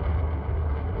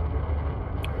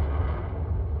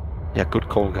 Yeah, good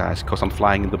call, guys, because I'm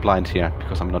flying in the blind here,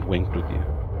 because I'm not winged with you.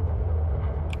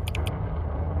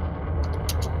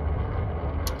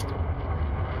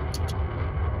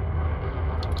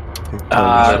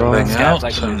 Scavs,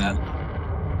 I can do that.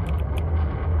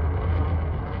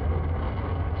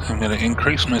 I'm going to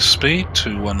increase my speed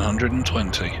to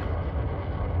 120.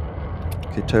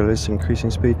 Kato is increasing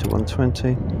speed to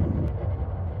 120.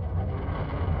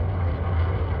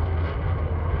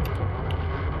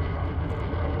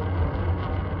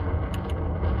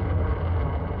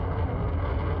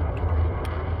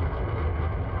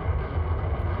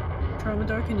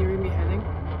 Tromador, can you read me heading?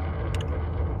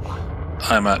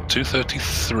 I'm at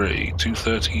 233,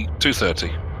 230.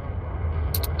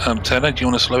 Tanner, do you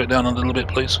want to slow it down a little bit,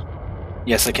 please?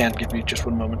 Yes, I can. Give me just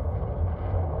one moment.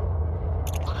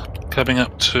 Coming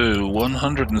up to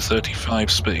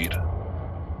 135 speed.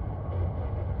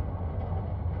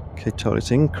 Kato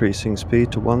is increasing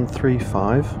speed to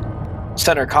 135.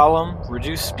 Center column,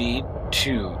 reduce speed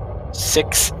to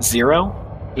 60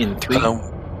 in 3,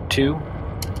 2,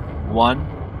 1.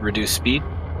 Reduce speed.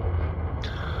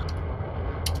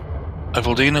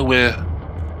 Evaldina, we're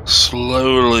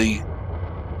slowly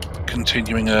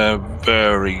continuing a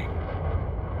very...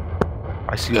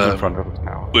 I see them in front of us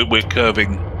now. We're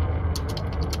curving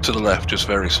to the left, just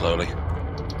very slowly.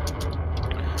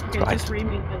 Okay, just read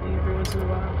me heading every once in a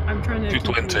while. I'm trying to...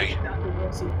 220.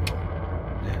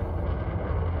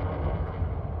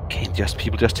 Can't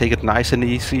people just take it nice and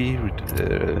easy?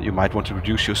 You might want to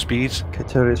reduce your speeds.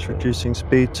 Kato is reducing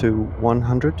speed to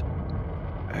 100.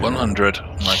 100,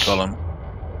 my column.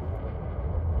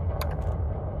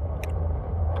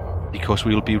 Because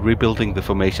we'll be rebuilding the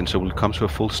formation, so we'll come to a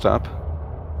full stop.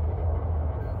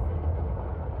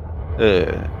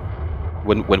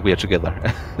 When we are together.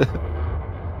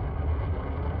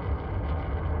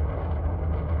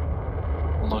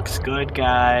 Looks good,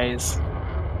 guys.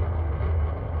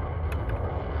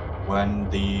 When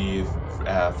the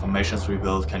formation's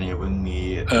rebuilt, can you wing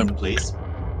me in, please?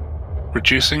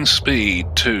 Reducing speed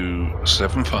to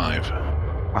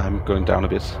 7.5. I'm going down a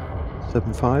bit.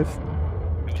 7.5.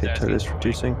 Kato is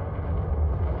reducing.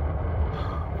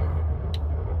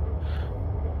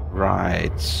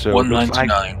 Right, so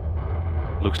 199.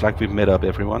 Looks like we've met up,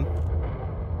 everyone.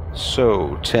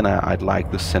 So, Tenna, I'd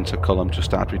like the center column to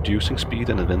start reducing speed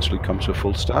and eventually come to a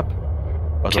full stop.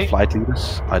 Other flight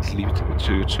leaders, I'd leave it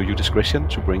to your discretion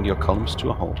to bring your columns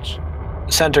to a halt.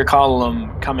 Center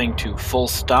column coming to full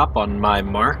stop on my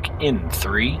mark in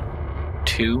 3,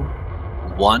 2,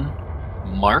 1,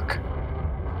 mark.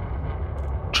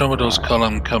 Tromador's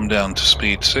column come down to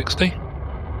speed 60.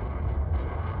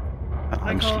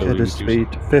 I'm Kato speed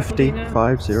 50,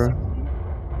 50.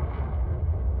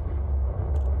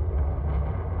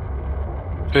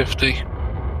 50.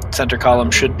 Center column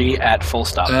should be at full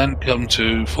stop. And come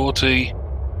to 40.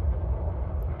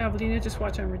 Avaldina, just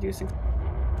watch, I'm reducing.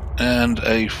 And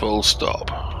a full stop.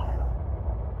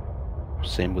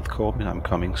 Same with Corbin, I'm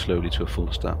coming slowly to a full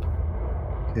stop.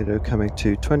 Kato coming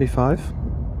to 25.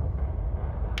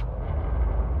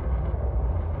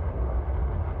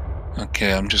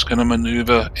 Okay, I'm just going to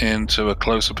maneuver into a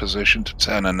closer position to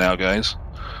Tanner now, guys.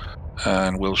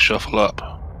 And we'll shuffle up.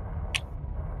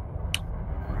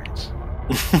 Right.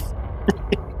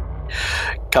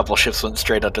 Couple ships went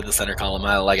straight up to the center column.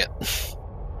 I like it.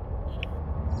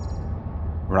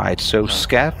 Right, so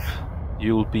Scav,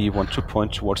 you'll want to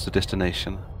point towards the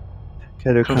destination.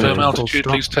 Kato confirm altitude,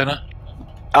 please, Tanner.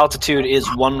 Altitude is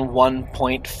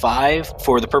 11.5.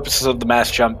 For the purposes of the mass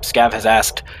jump, Scav has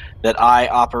asked that I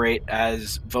operate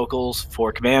as vocals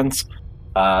for commands.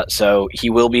 So he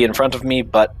will be in front of me,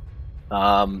 but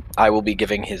I will be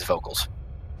giving his vocals.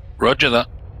 Roger that.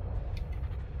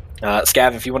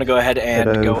 Scav, if you want to go ahead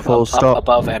and go up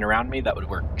above and around me, that would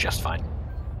work just fine.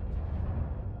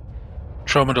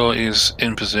 Tromador is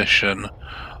in position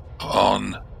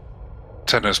on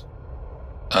Tanner's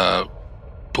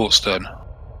port stern.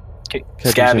 Okay.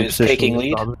 Scav is taking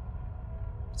lead.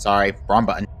 Sorry, wrong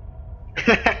button.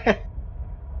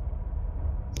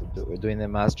 We're doing the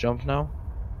mass jump now?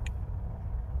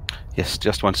 Yes,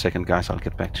 just 1 second, guys. I'll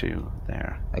get back to you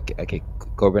there. Okay,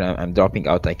 Corbin, I'm dropping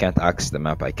out. I can't access the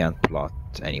map. I can't plot.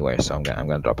 anywhere, so I'm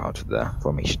gonna drop out of the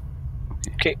formation.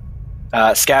 Okay.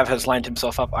 Scav has lined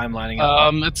himself up. I'm lining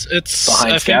up. It's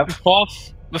behind I think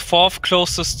Scav. the fourth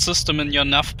closest system in your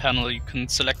nav panel. You can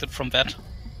select it from that.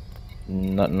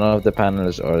 None of the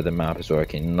panels or the map is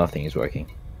working. Nothing is working.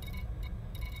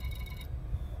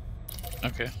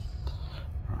 Okay.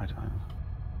 Right.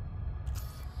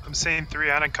 I'm saying 3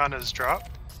 anacondas drop.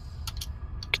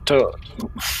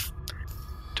 Tolis,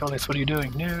 what are you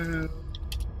doing? No.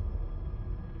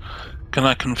 Can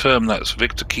I confirm that's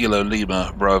Victor Kilo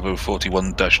Lima Bravo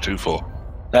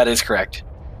 41-24? That is correct.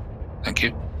 Thank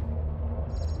you.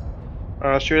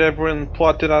 Should everyone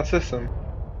plot to that system?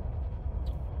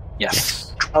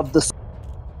 Yes. Of the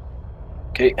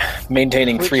Okay,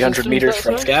 maintaining Which 300 system is meters that,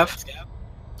 from sorry?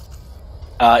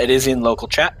 Scav. It is in local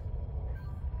chat.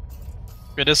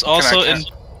 It is also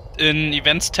in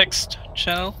events text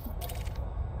channel.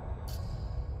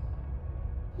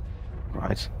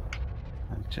 Right.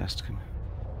 I'm just gonna.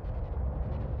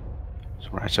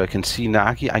 Right, so I can see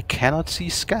Nagi. I cannot see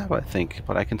Scav, I think,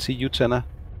 but I can see you, Tenna.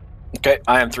 Okay,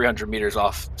 I am 300 meters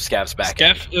off Scav's back.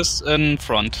 Scav is in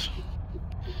front.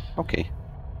 Okay.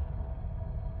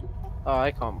 Oh,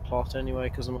 I can't plot anyway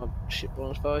because I'm a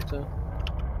shipborne fighter.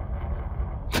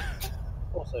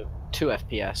 Also, 2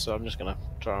 FPS, so I'm just gonna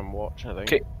try and watch, I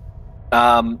think. Okay.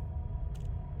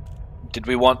 Did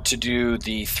we want to do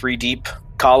the 3 deep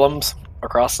columns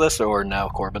across this, or no,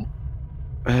 Corbin?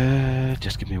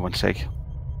 Just give me 1 sec.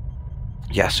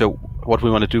 Yeah, so what we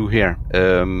want to do here,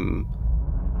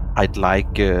 I'd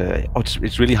like...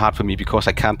 it's really hard for me because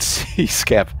I can't see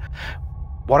Scav.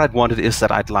 What I'd wanted is that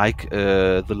I'd like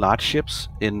the large ships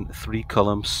in 3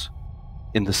 columns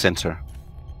in the center.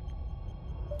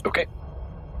 Okay.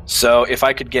 So if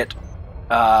I could get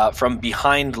from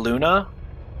behind Luna,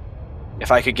 if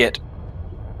I could get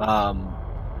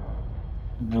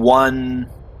 1...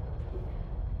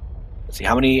 Let's see,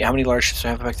 how many large ships do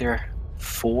I have back there?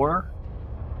 4?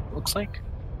 Looks like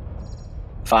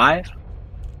 5.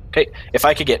 Okay, if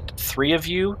I could get 3 of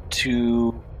you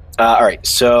to. All right,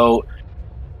 so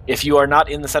if you are not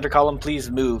in the center column,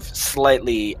 please move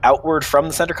slightly outward from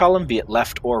the center column, be it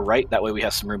left or right. That way, we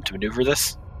have some room to maneuver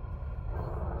this.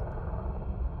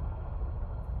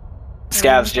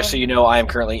 Scavs, just so you know, I am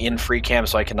currently in free cam,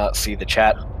 so I cannot see the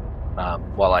chat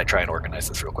while I try and organize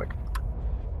this real quick.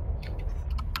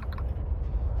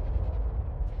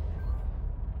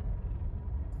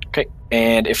 Okay,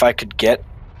 and if I could get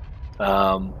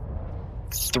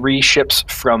 3 ships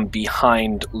from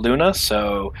behind Luna,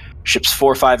 so ships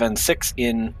 4, 5, and 6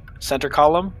 in center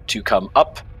column to come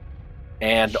up,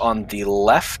 and on the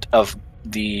left of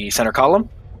the center column,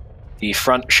 the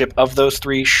front ship of those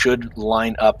 3 should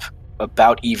line up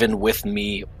about even with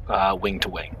me wing to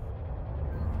wing.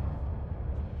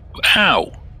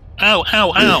 Ow! Ow,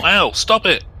 ow, ow, ow! Stop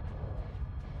it!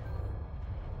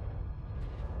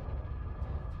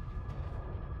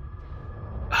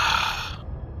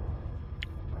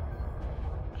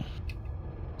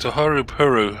 Toharu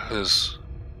Puru has...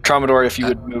 Tromador, if you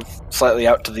would move slightly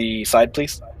out to the side,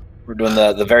 please. We're doing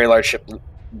the very large ship.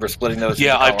 We're splitting those.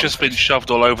 Yeah, into I've columns. just been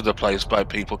shoved all over the place by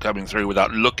people coming through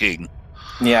without looking.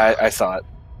 Yeah, I saw it.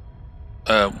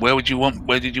 Where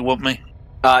did you want me?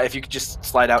 If you could just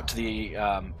slide out to the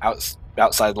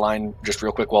outside line just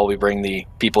real quick while we bring the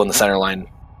people in the center line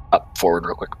up forward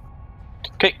real quick.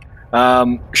 Okay.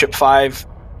 Ship 5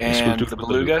 and the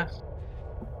Beluga.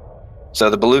 So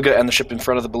the Beluga and the ship in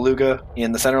front of the Beluga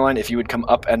in the center line, if you would come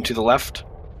up and to the left,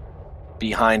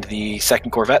 behind the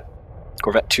second Corvette.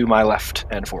 Corvette to my left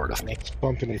and forward of me.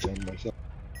 Bumping it on myself.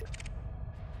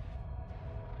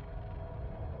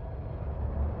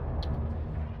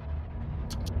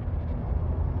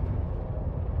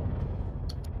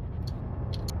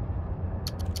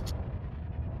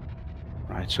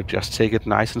 Right, so just take it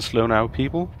nice and slow now,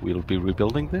 people. We'll be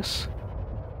rebuilding this.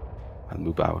 I'll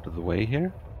move out of the way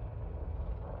here.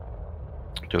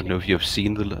 Don't know if you've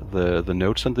seen the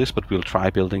notes on this, but we'll try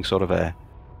building sort of a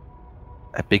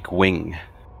big wing.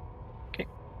 Okay.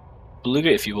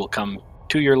 Beluga, if you will come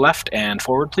to your left and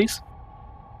forward, please.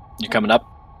 You're coming up.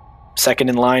 Second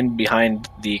in line behind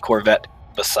the Corvette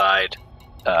beside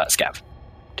Scav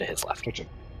to his left. Gotcha.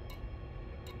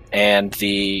 And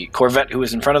the Corvette who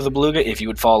is in front of the Beluga, if you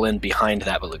would fall in behind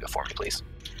that Beluga for me, please.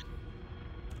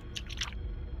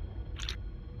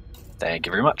 Thank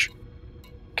you very much.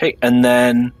 Okay, and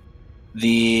then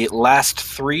the last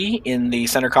 3 in the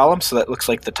center column, so that looks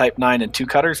like the Type 9 and 2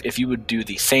 cutters. If you would do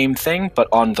the same thing, but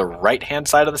on the right-hand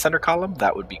side of the center column,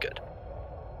 that would be good.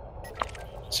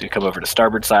 So you come over to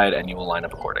starboard side, and you will line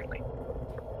up accordingly.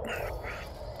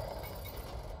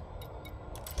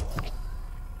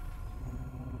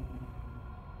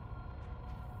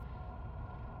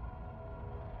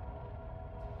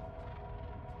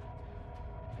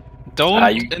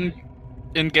 Don't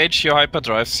engage your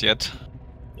hyperdrives yet.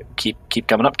 Keep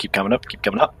coming up. Keep coming up. Keep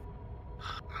coming up.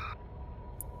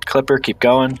 Clipper, keep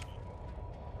going.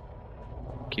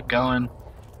 Keep going.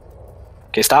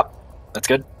 Okay, stop. That's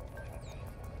good.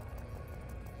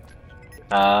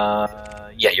 Yeah,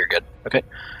 you're good. Okay.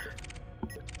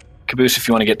 Caboose, if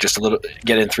you want to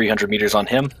get in 300 meters on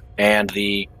him, and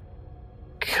the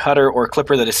cutter or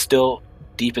clipper that is still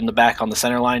deep in the back on the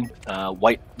center line,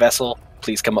 white vessel,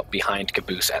 please come up behind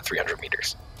Caboose at 300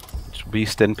 meters. It's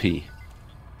Beast NP.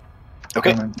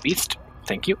 Okay, Beast,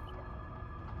 thank you.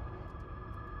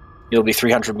 You'll be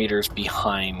 300 meters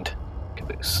behind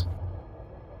Caboose.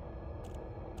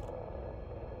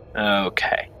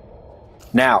 Okay.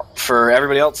 Now, for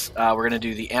everybody else, we're going to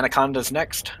do the Anacondas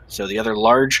next. So the other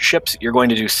large ships, you're going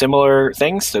to do similar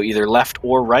things. So either left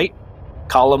or right,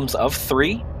 columns of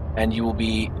 3, and you will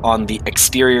be on the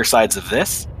exterior sides of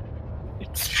this.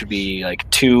 It should be like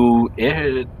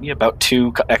about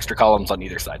 2 extra columns on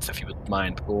either side. So if you would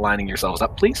mind lining yourselves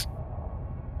up, please.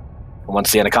 And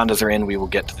once the Anacondas are in, we will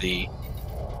get to the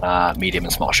medium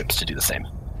and small ships to do the same.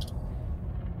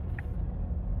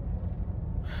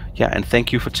 Yeah, and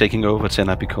thank you for taking over,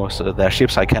 Tenna, because there are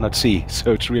ships I cannot see,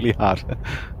 so it's really hard.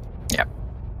 Yeah.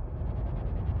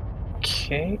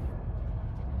 Okay.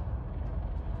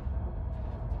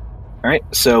 Alright,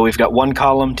 so we've got 1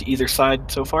 column to either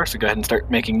side so far, so go ahead and start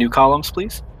making new columns,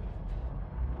 please.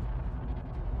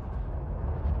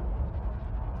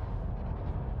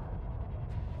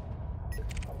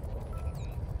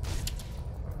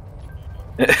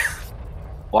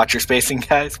 Watch your spacing,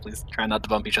 guys. Please try not to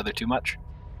bump each other too much.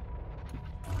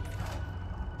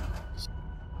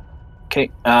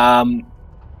 Okay.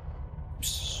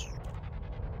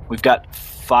 We've got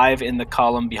 5 in the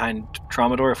column behind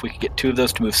Tromador. If we could get 2 of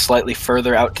those to move slightly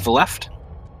further out to the left.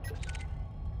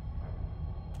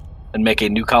 And make a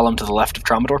new column to the left of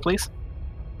Tromador, please.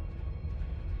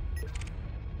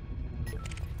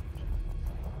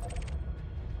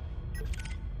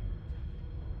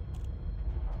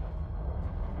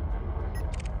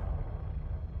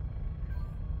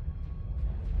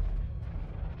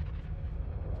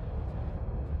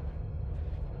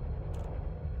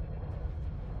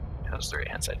 How's the right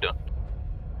hand side doing?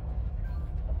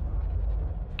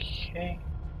 Okay.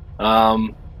 How's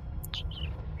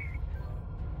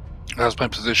my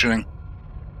positioning?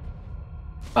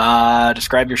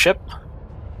 Describe your ship.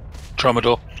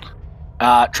 Tromador.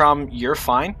 Trom, you're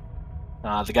fine.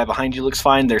 The guy behind you looks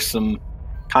fine. There's some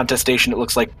contestation, it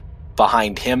looks like,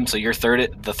 behind him, so you're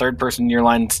the third person in your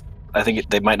lines, I think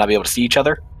they might not be able to see each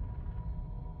other.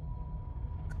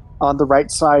 On the right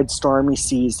side, Stormy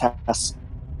Seas has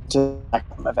to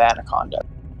of Anaconda.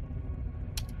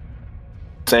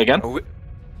 Say again?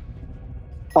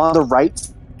 On the right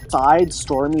side,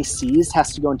 Stormy Seas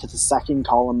has to go into the second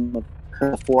column of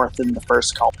the fourth and the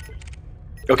first column.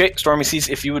 Okay, Stormy Seas,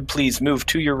 if you would please move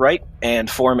to your right and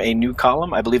form a new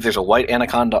column. I believe there's a white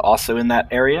Anaconda also in that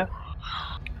area.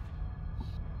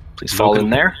 Please fall in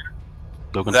there.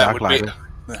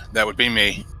 That would be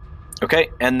me. Okay,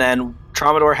 and then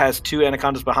Tromador has 2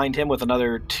 Anacondas behind him with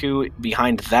another 2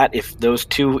 behind that. If those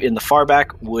 2 in the far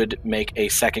back would make a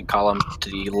second column to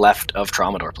the left of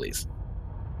Tromador, please.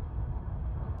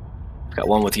 Got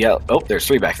 1 with yellow. Oh, there's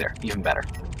 3 back there. Even better.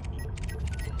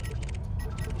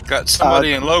 Got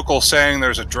somebody in local saying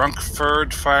there's a drunk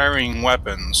Ferd firing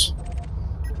weapons.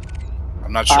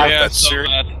 I'm not sure if that's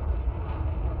serious.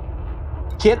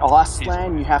 Kit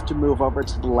Ostland, you have to move over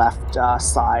to the left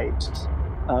side.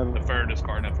 The Ferd is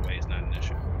far enough away, it's not an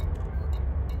issue.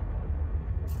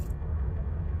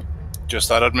 Just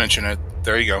thought I'd mention it.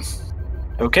 There you go.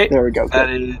 Okay. There we go. That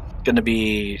is going to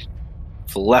be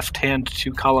the left hand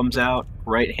 2 columns out.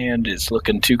 Right hand is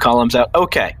looking 2 columns out.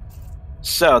 Okay.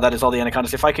 So that is all the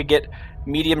Anacondas. If I could get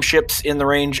medium ships in the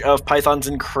range of Pythons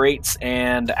and Crates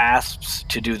and Asps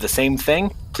to do the same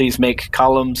thing, please make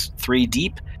columns 3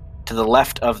 deep to the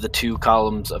left of the 2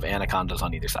 columns of Anacondas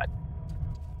on either side.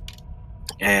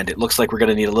 And it looks like we're going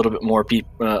to need a little bit more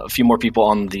a few more people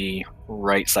on the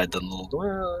right side than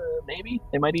maybe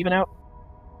they might even out.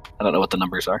 I don't know what the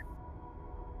numbers are.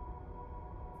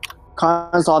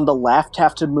 Cons on the left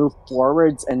have to move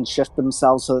forwards and shift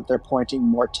themselves so that they're pointing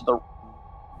more to the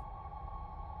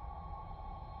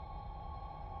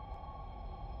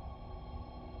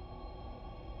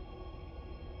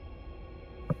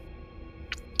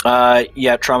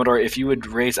yeah, Tromador, if you would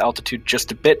raise altitude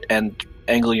just a bit and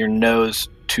angle your nose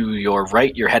to your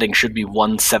right, your heading should be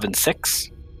 176.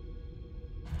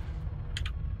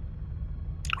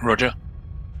 Roger.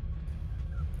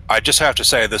 I just have to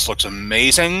say this looks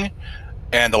amazing.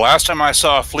 And the last time I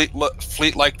saw a fleet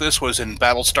like this was in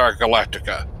Battlestar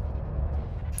Galactica.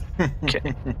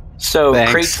 Okay. So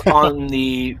Thanks.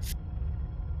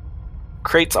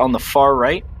 crates on the far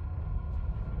right.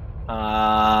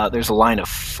 There's a line of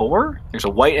 4. There's a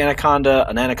white anaconda,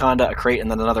 an anaconda, a crate, and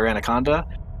then another anaconda.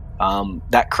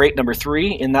 That crate number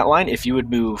 3 in that line, if you would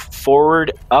move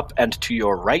forward, up, and to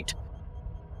your right.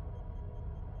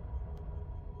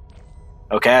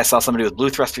 Okay, I saw somebody with blue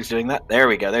thrusters doing that. There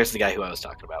we go. There's the guy who I was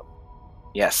talking about.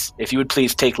 Yes, if you would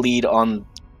please take lead on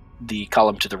the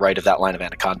column to the right of that line of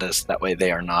anacondas. That way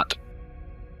they are not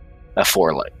a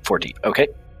 4 deep. Okay.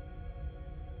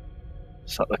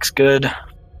 So that looks good.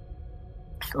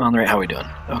 On the right, how are we doing?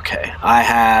 Okay. I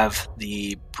have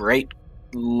the bright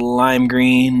lime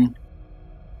green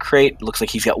crate. Looks like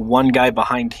he's got one guy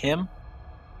behind him.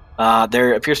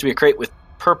 There appears to be a crate with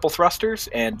purple thrusters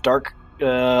and dark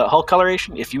hull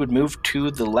coloration. If you would move to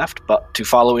the left, but to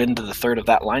follow into the third of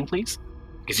that line, please,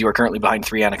 because you are currently behind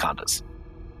 3 anacondas.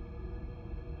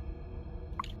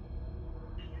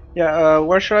 Yeah,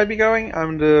 where should I be going?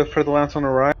 I'm the further lance on the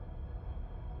right.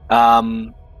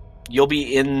 You'll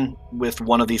be in with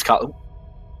one of these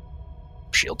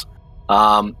shields.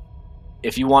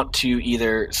 If you want to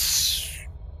either...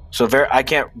 I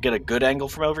can't get a good angle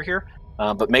from over here,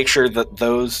 but make sure that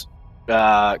those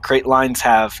crate lines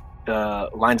have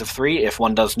lines of 3. If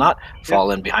one does not,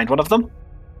 fall in behind one of them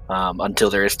until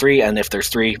there is 3, and if there's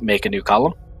 3, make a new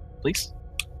column, please.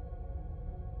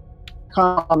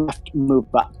 Column left, move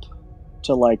up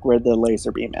to like where the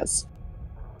laser beam is.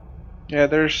 Yeah,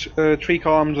 there's 3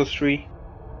 columns of 3.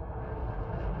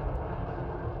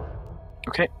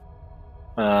 Okay.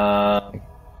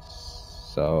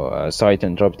 So sorry to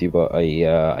interrupt you, but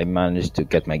I managed to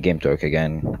get my game to work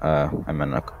again. I'm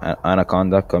an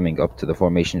anaconda coming up to the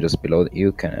formation just below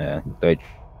you. Can do I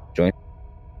join?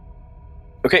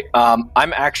 Okay.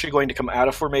 I'm actually going to come out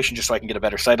of formation just so I can get a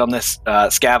better sight on this.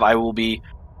 Scav, I will be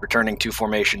returning to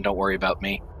formation. Don't worry about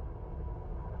me.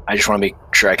 I just want to make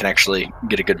sure I can actually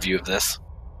get a good view of this.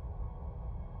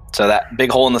 So that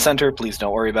big hole in the center, please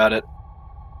don't worry about it.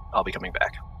 I'll be coming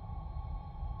back.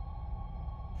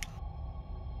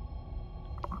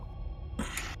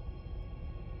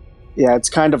 Yeah, it's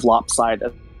kind of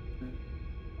lopsided.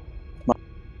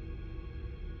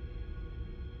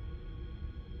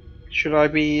 Should I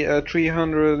be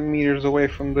 300 meters away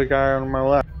from the guy on my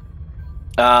left?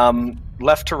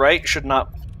 Left to right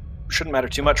shouldn't matter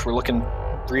too much. We're looking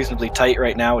reasonably tight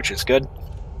right now, which is good.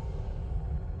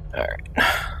 All right.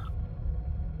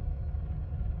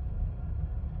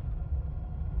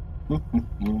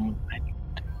 I need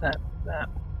that.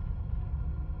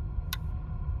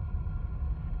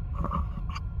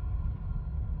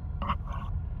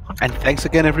 And thanks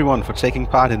again, everyone, for taking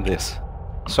part in this.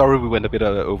 Sorry we went a bit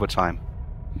over time.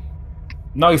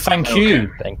 No, thank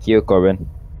you. Thank you, Corbin.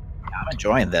 I'm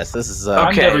enjoying this. This is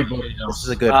Okay. This is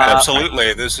a good.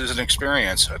 Absolutely, this is an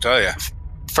experience. I tell you.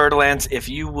 Fertilance, if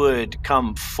you would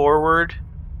come forward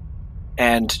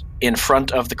and in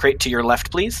front of the crate to your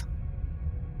left, please.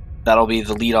 That'll be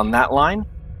the lead on that line.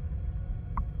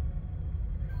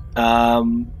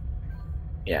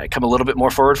 Yeah, come a little bit more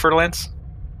forward, Fertilance.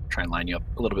 Try and line you up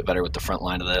a little bit better with the front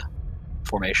line of the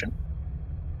formation.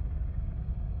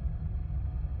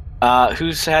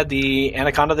 Who's had the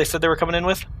anaconda they said they were coming in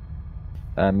with?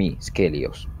 Me,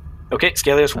 Scalios. Okay,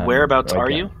 Scalios, whereabouts are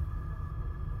you?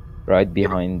 Right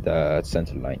behind the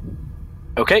center line.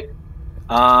 Okay.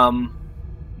 I'm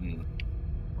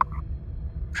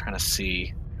trying to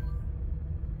see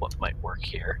what might work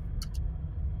here.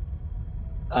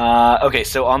 Okay,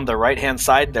 so on the right-hand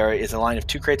side, there is a line of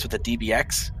 2 crates with a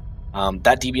DBX.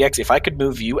 That DBX, if I could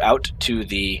move you out to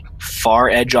the far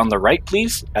edge on the right,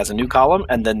 please, as a new column,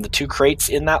 and then the 2 crates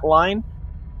in that line.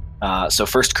 So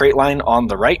first crate line on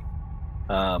the right.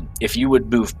 If you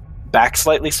would move back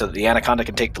slightly so that the anaconda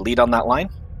can take the lead on that line.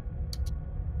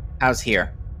 How's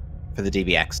here for the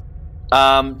DBX?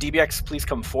 DBX, please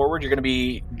come forward. You're going to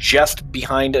be just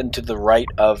behind and to the right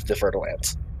of the fertile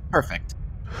ants. Perfect.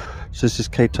 So this is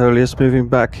Caetolius moving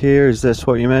back here. Is this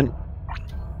what you meant?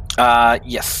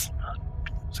 Yes.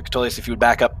 So Caetolius, if you would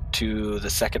back up to the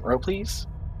second row, please.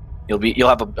 You'll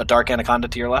have a dark anaconda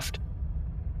to your left.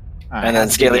 And then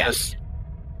Scalios,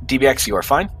 DBX, you are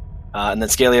fine. And then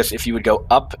Scalios, if you would go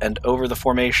up and over the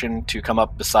formation to come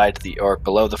up beside or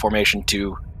below the formation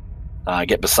to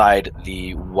get beside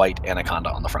the white anaconda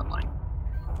on the front line.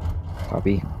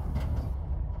 Copy.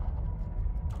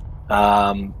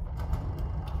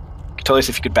 Caetolius,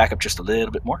 if you could back up just a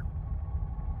little bit more.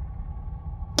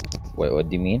 Wait, what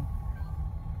do you mean?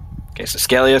 Okay, so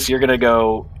Scalios, you're going to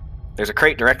go There's a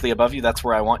crate directly above you. That's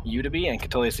where I want you to be. And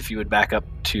Catolius, if you would back up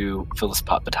to fill the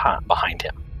spot behind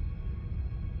him.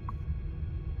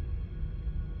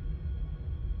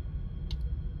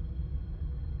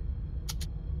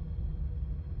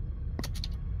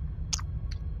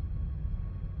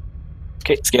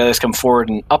 Okay, Scalius, come forward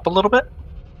and up a little bit.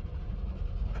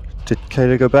 Did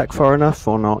Kayla go back far enough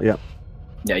or not? Yep.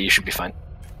 Yeah, you should be fine.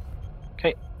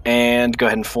 Okay, and go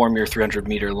ahead and form your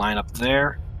 300-meter line up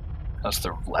there. That's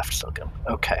the left Silken.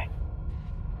 Okay.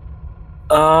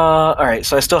 Alright,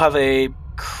 so I still have a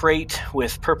crate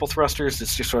with purple thrusters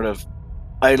that's just sort of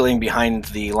idling behind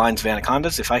the lines of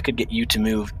anacondas. If I could get you to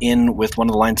move in with one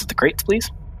of the lines of the crates, please.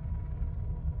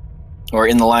 Or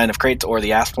in the line of crates or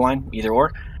the asp line, either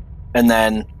or. And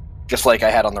then, just like I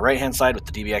had on the right-hand side with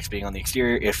the DBX being on the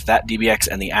exterior, if that DBX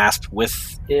and the asp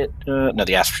with it... no,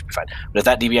 the asp should be fine. But if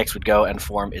that DBX would go and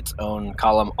form its own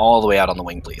column all the way out on the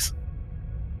wing, please.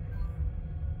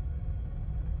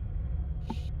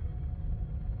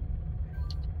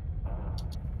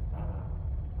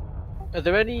 Are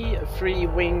there any free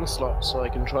wing slots so I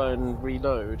can try and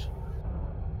reload?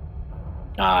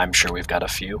 I'm sure we've got a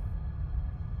few.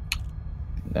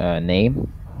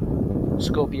 Name?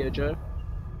 Scorpio Joe.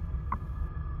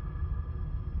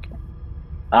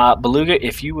 Beluga,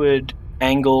 if you would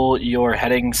angle your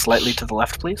heading slightly to the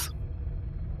left, please.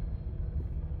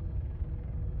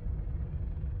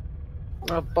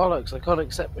 Oh, bollocks, I can't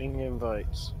accept wing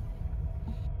invites.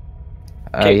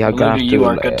 Okay, Beluga, you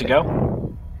are good to go.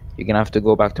 You're gonna have to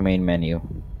go back to main menu.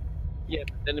 Yeah,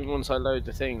 but then once I load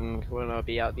the thing, when I'll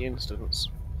be out the instance.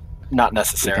 Not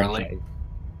necessarily.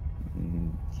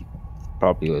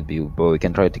 Probably would be, but we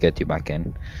can try to get you back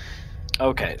in.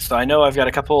 Okay, so I know I've got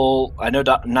a couple... I know,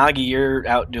 Nagi, you're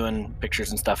out doing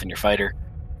pictures and stuff in your fighter.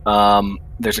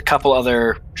 There's a couple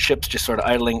other ships just sort of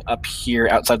idling up here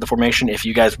outside the formation, if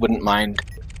you guys wouldn't mind.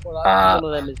 Well, one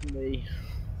of them is me.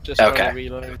 Just trying to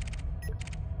reload.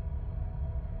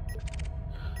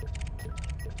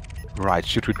 Right,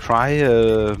 should we try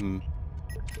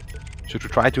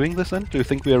doing this then? Do you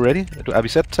think we are ready? Are we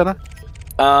set, Senna?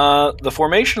 The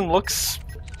formation looks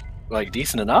like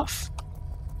decent enough.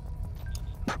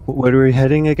 Where are we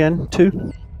heading again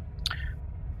to?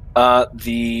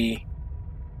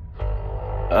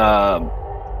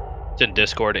 It's in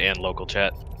Discord and local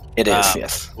chat. It is,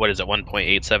 yes. What is it,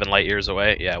 1.87 light years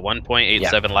away? Yeah,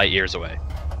 1.87 light years away.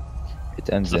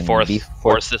 It ends It's in the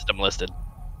fourth system listed.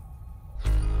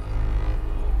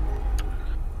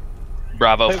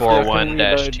 Bravo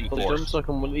 41-24. So I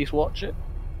can at least watch it.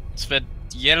 It's the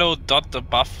yellow dot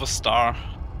above the star.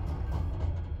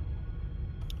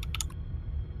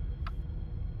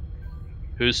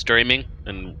 Who's streaming?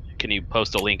 And can you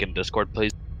post a link in Discord,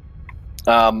 please?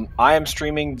 I am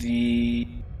streaming the...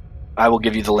 I will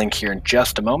give you the link here in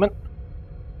just a moment.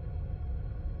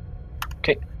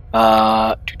 Okay.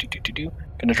 Gonna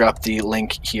drop the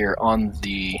link here on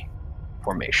the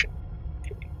formation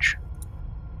page.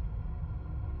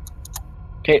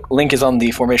 Okay, link is on the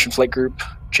Formation Flight Group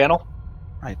channel.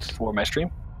 Right. For my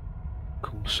stream.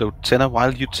 Cool. So, Tenna,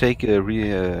 while you take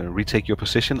retake your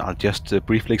position, I'll just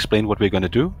briefly explain what we're going to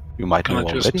do. You might know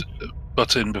already. Can I just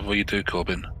butt in before you do,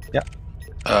 Corbin? Yeah.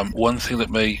 One thing that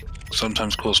may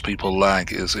sometimes cause people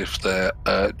lag is if their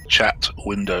chat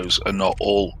windows are not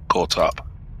all caught up.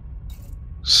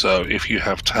 So if you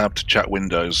have tabbed chat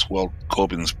windows while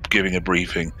Corbin's giving a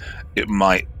briefing, it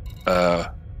might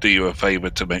do you a favour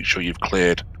to make sure you've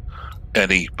cleared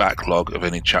any backlog of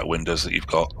any chat windows that you've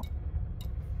got.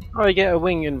 I get a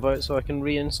wing invite so I can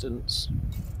re-instance.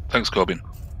 Thanks, Corbin.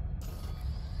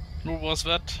 Who was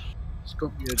that?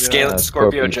 Scorpio Joe.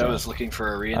 Scorpio Joe is looking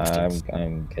for a re-instance.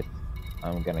 I'm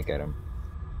gonna get him.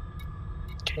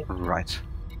 Okay. Right.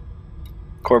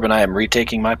 Corbin, I am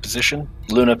retaking my position.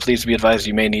 Luna, please be advised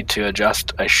you may need to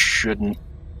adjust. I shouldn't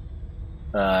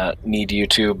need you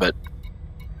to, but...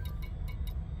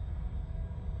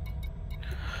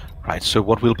 Right, so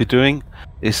what we'll be doing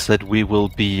is that we will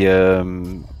be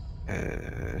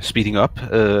speeding up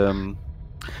on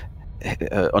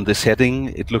this heading.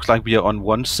 It looks like we are on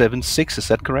 176, is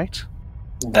that correct?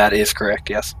 That is correct,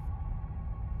 yes.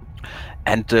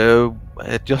 And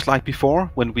just like before,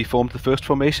 when we formed the first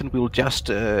formation, we'll just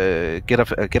get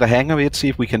a hang of it, see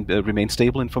if we can remain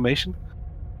stable in formation.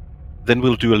 Then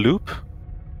we'll do a loop,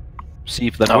 see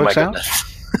if that works out.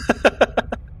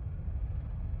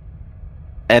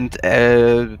 And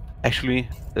actually,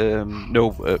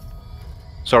 no,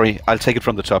 sorry, I'll take it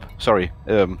from the top. Sorry.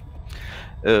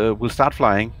 We'll start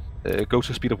flying, go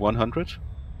to a speed of 100.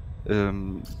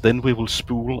 Then we will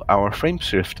spool our frame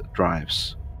shift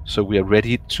drives. So we are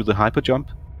ready to the hyper jump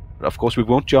Of course, we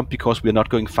won't jump because we're not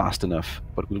going fast enough,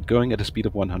 but we're going at a speed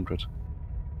of 100.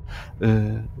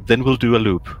 Then we'll do a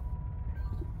loop.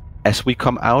 As we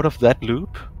come out of that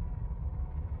loop,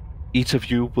 each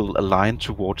of you will align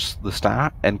towards the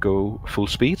star and go full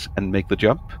speed and make the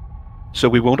jump. So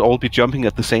we won't all be jumping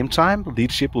at the same time.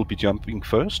 Lead ship will be jumping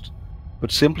first,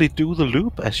 but simply do the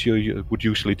loop as you would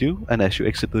usually do, and as you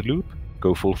exit the loop,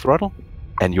 go full throttle,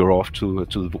 and you're off to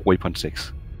the waypoint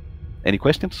 6. Any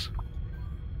questions?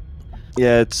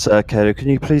 Yeah, it's Kato. Can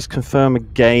you please confirm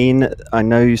again? I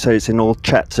know you say it's in all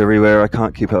chats everywhere. I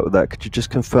can't keep up with that. Could you just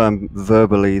confirm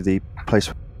verbally the place?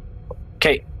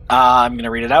 Okay, I'm going to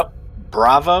read it out.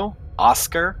 Bravo,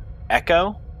 Oscar,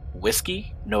 Echo,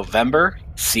 Whiskey, November,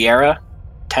 Sierra,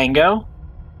 Tango,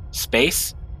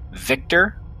 Space,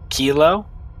 Victor, Kilo,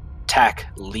 TAC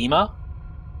Lima,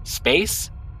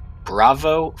 Space,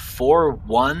 Bravo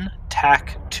 41,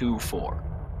 TAC 24.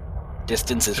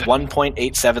 Distance is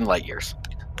 1.87 light years.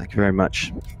 Thank you very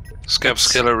much.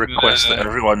 Scabskiller requests that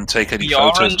everyone take any The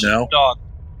photos orange now. dot.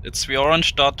 It's the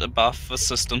orange dot above the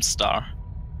system star.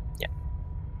 Yeah.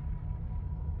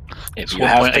 If It's you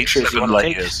have pictures you 1.87 want to light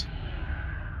take, years.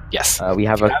 yes. We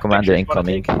have a commander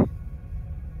incoming.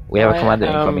 We have a commander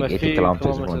incoming, a 80 few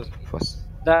kilometers kilometers. from us.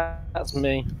 That's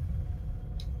me.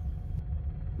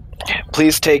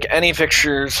 Please take any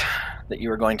pictures that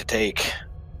you are going to take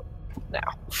now.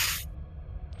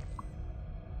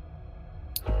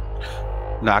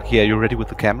 Naki, are you ready with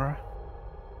the camera?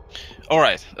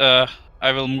 Alright,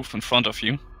 I will move in front of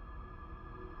you.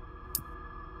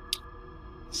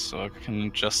 So I can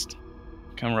adjust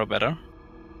camera better.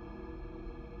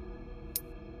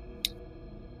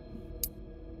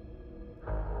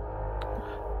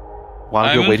 While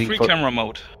I'm you're in waiting free for camera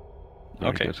mode.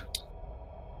 Very Okay. good.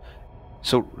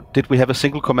 So, did we have a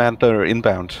single commander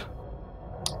inbound?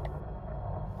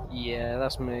 Yeah,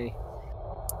 that's me.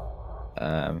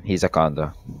 He's a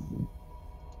Conda.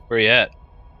 Where you at?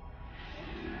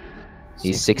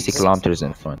 He's 60 kilometers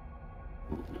in front.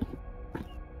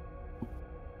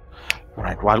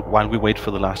 Right. While we wait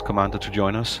for the last commander to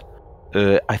join us,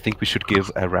 I think we should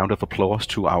give a round of applause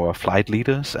to our flight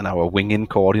leaders and our wing-in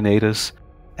coordinators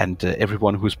and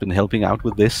everyone who's been helping out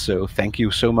with this. So thank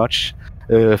you so much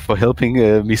for helping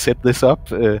me set this up.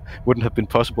 Wouldn't have been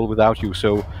possible without you.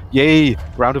 So yay!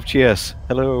 Round of cheers.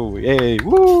 Hello. Yay!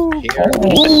 Woo! Good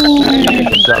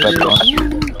job, everyone.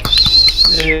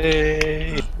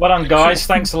 Yay. Well done, guys.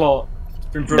 Thanks a lot. It's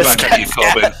been brilliant. Thank you,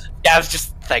 Corbin. Yeah, it's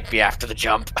just thank me after the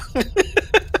jump.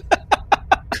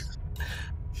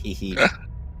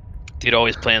 Dude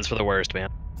always plans for the worst, man.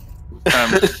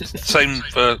 Same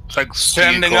for thanks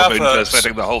Standing to you, Corbin, up, for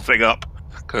setting the whole thing up,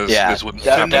 because Yeah, this wouldn't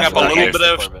yeah, happen Sending up a without little you. bit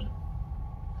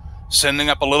of sending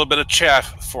up a little bit of chat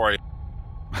for you.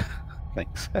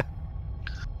 Thanks.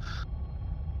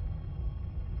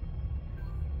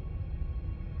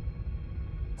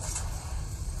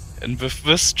 And with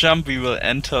this jump, we will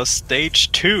enter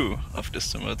stage 2 of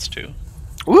Distant 2.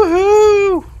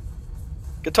 Woohoo!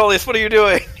 Gatolius, what are you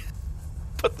doing?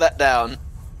 Put that down.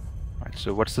 Right.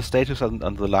 So what's the status on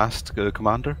the last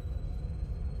commander?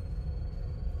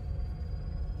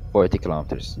 40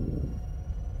 kilometers.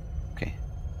 Okay.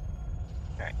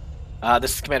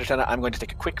 This is Commander Tana. I'm going to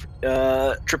take a quick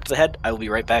trip to the head. I will be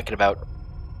right back in about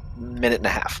a minute and a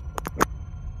half.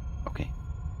 Okay.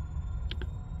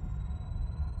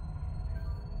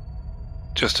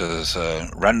 Just as a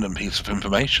random piece of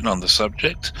information on the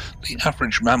subject, the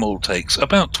average mammal takes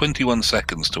about 21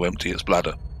 seconds to empty its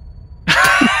bladder.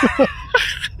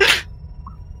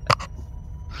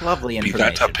 Lovely Be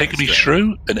information. that a pygmy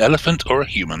shrew, an elephant, or a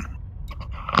human.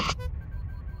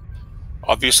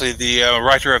 Obviously, the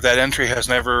writer of that entry has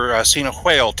never seen a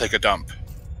whale take a dump.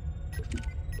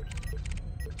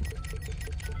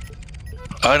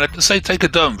 I didn't say take a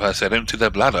dump, I said empty their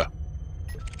bladder.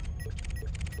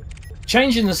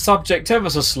 Changing the subject ever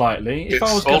so slightly. If I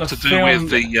was It's all going to do film... with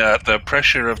the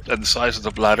pressure and size of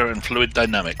the bladder and fluid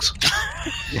dynamics.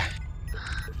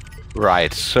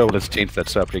 Right, so let's change that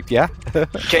subject, yeah?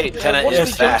 Okay, Tana What's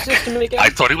is the jump back. system again? I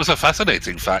thought it was a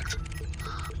fascinating fact.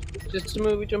 System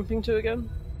are we jumping to again?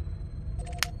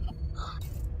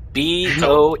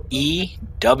 BOEWNST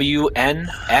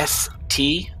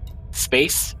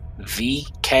space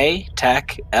VK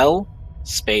TAC L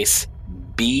space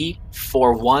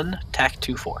B41 TAC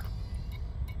 24.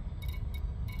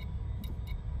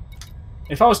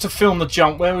 If I was to film the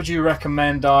jump, where would you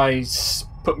recommend I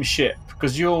put my ship?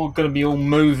 Because you're going to be all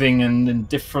moving and in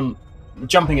different,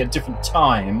 jumping at different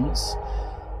times.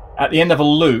 At the end of a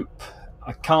loop,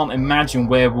 I can't imagine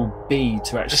where we'll be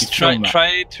to actually Just film that.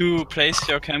 try to place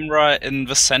your camera in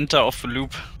the center of the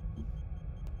loop.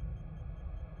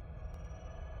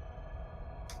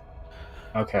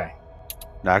 Okay.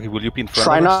 Nagi, will you be in front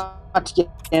Try of us? not to get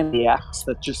in the X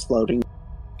that's just floating.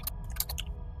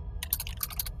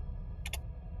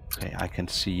 Okay, I can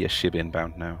see a ship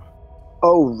inbound now.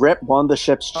 Oh, rip! One of the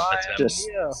ships just.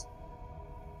 Yeah.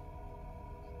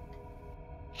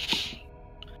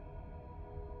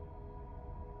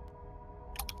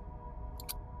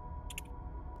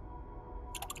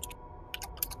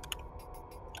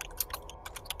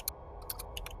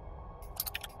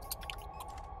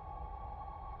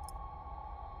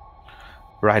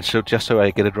 Right, so just so I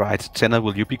get it right, Tenna,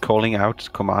 will you be calling out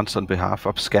commands on behalf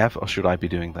of Scav, or should I be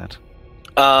doing that?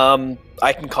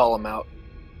 I can call him out.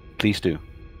 Please do.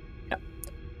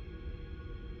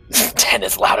 10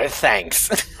 is louder, thanks.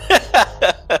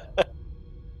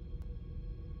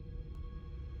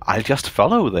 I'll just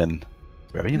follow then.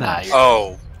 Very nice.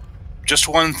 Oh, just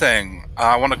one thing.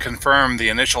 I want to confirm the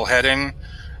initial heading.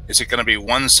 Is it going to be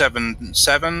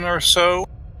 177 or so?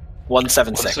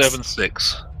 176.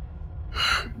 176.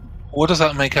 What does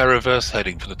that make our reverse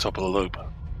heading for the top of the loop?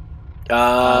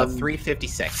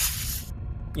 356.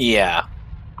 Yeah.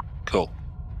 Cool.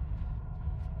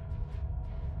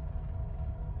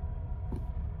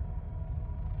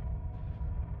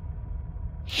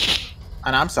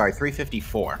 And I'm sorry,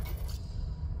 354.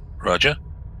 Roger.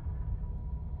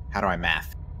 How do I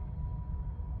math?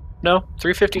 No,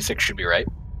 356 should be right.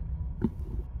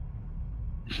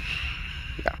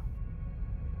 Yeah.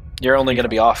 You're only going to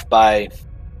be off by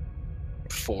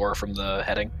 4 from the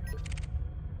heading.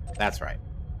 That's right.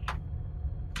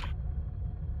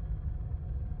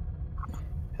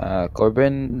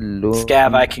 Corbin, Luna,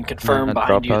 Scav, I can confirm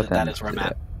behind you dropped that out that is where I'm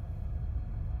at.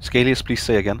 Scalius, please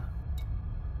say again.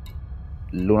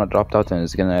 Luna dropped out and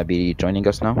is gonna be joining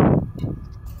us now.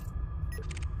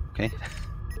 Okay.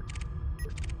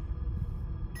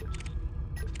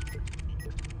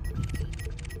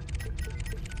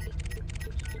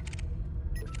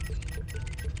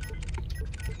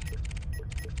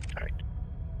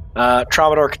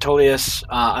 Tromador Catolius,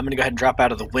 I'm going to go ahead and drop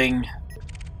out of the wing.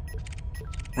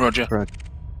 Roger. Correct.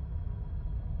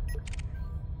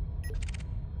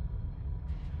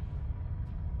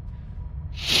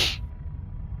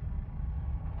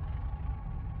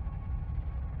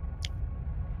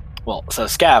 Well, so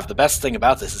Scav, the best thing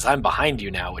about this is I'm behind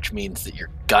you now, which means that your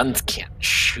guns can't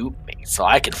shoot me, so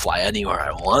I can fly anywhere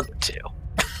I want to.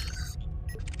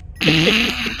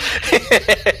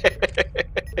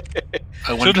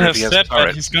 Should have said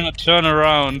that he's gonna turn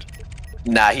around.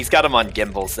 Nah, he's got them on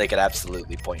gimbals. They could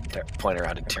absolutely point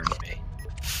around and turn at me.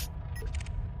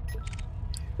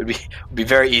 It would be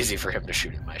very easy for him to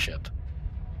shoot at my ship.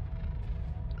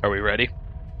 Are we ready?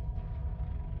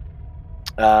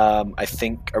 I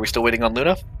think. Are we still waiting on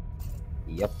Luna?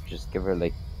 Yep, just give her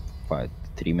like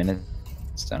 3 minutes.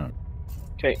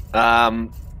 Okay.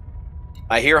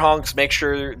 I hear honks. Make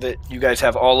sure that you guys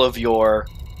have all of your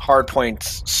hard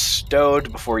points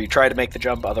stowed before you try to make the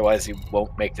jump. Otherwise, you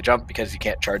won't make the jump because you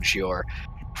can't charge your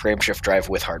frameshift drive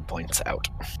with hard points out.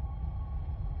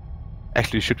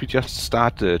 Actually, should we just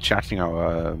start chatting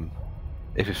our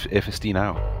FSD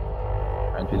now?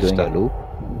 Aren't we doing a loop?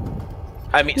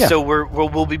 I mean, Yeah. so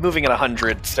we'll be moving at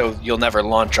 100, so you'll never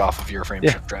launch off of your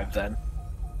frameshift drive then.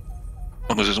 As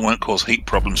long as it won't cause heat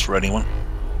problems for anyone.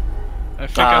 I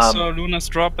think I saw Luna's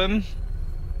drop in.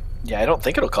 Yeah, I don't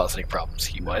think it'll cause any problems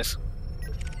heat-wise.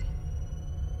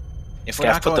 If Scav, we're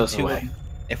not put going those too, away.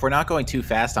 if we're not going too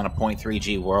fast on a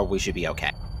 0.3G world, we should be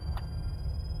okay.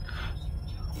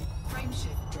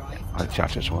 I'll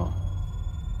chat as well.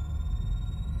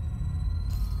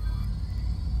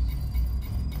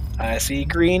 I see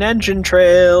green engine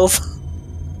trails.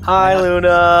 Hi,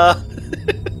 Luna.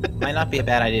 Might not be a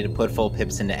bad idea to put full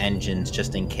pips into engines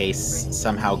just in case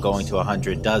somehow going to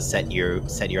 100 does set your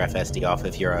FSD off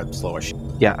if you're a slower ship.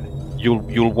 Yeah,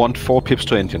 you'll want 4 pips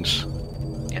to engines.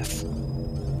 Yes.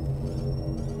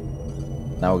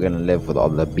 Now we're gonna live with all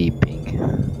the beeping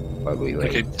while we wait.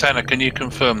 Okay, Tanner, can you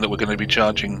confirm that we're going to be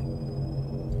charging?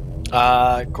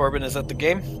 Corbin is at the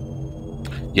game.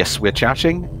 Yes, we're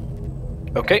charging.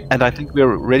 Okay. And I think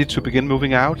we're ready to begin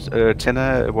moving out.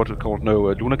 Tenna,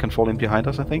 Luna can fall in behind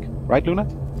us, I think. Right, Luna?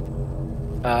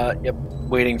 Yep.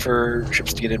 Waiting for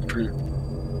ships to get in.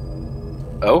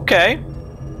 Okay.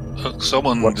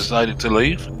 Someone decided to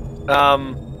leave? Bye,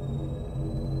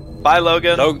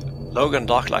 Logan. Logan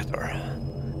Darklighter.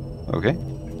 Okay.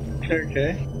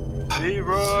 Okay.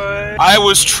 Leroy. I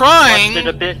was trying. Did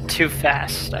a bit too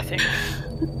fast, I think.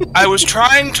 I was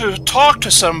trying to talk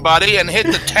to somebody and hit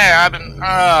the tab and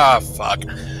fuck.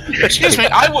 Excuse me,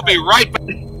 I will be right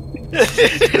back.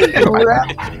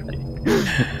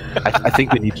 I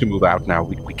think we need to move out now.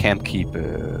 We can't keep.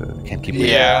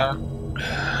 Yeah.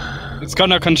 It's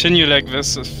gonna continue like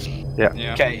this. If,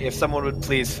 yeah. Okay, if someone would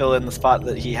please fill in the spot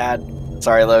that he had.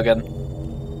 Sorry, Logan.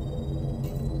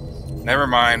 Never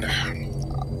mind.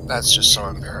 That's just so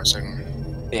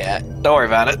embarrassing. Yeah, don't worry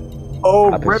about it.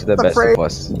 Oh, Happens to the best of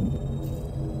us.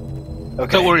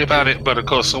 Okay. Don't worry about it, but of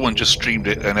course someone just streamed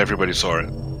it and everybody saw it.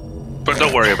 But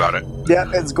don't worry about it. Yeah,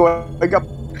 it's going up.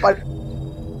 But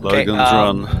Logan's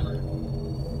run.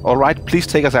 All right, please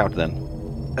take us out then.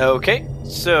 Okay,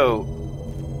 so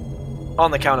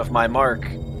on the count of my mark,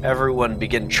 everyone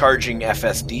begin charging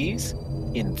FSDs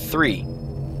in 3,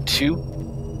 2,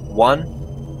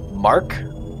 1, mark.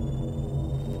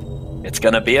 It's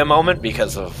gonna be a moment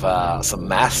because of some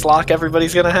mass lock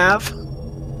everybody's gonna have.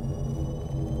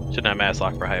 Shouldn't have mass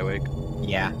lock for high wake.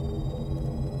 Yeah.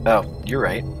 Oh, you're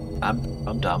right.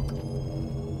 I'm dumb.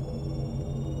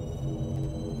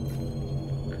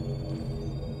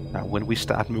 Now, when we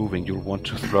start moving, you'll want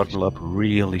to throttle up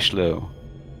really slow.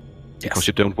 Because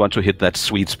you don't want to hit that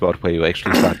sweet spot where you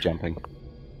actually start jumping.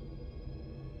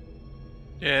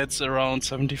 yeah, it's around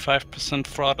 75%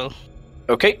 throttle.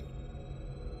 Okay.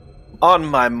 On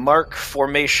my mark,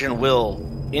 formation will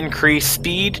increase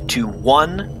speed to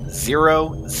 1,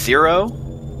 0, 0.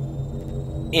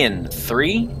 In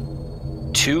 3,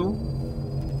 2,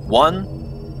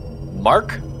 1,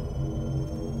 mark.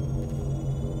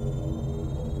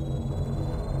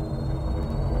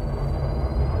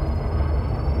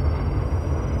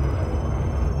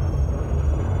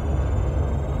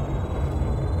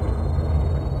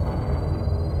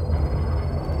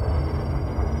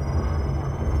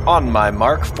 On my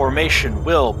mark, formation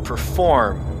will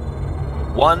perform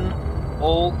 1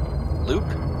 whole loop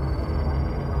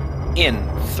in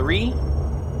 3,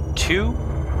 2,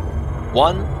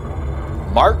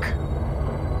 1, mark.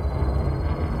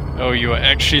 Oh, you are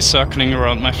actually circling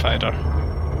around my fighter.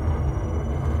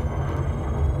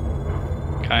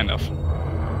 Kind of.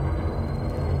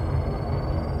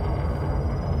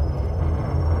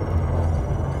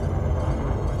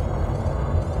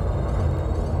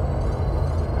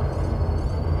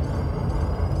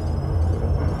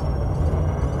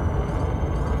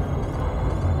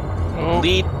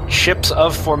 Lead ships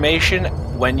of formation.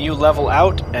 When you level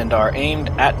out and are aimed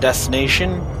at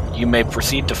destination, you may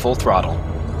proceed to full throttle.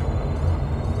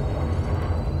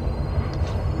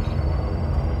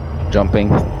 Jumping.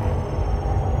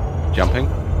 Jumping.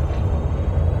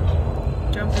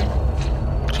 Jumping.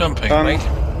 Jumping. Jumping.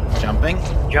 Jumping.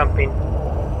 Jumping.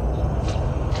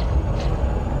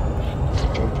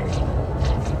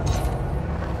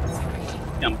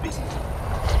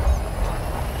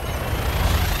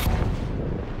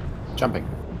 Jumping.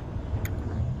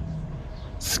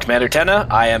 This is Commander Tenna.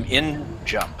 I am in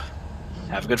jump.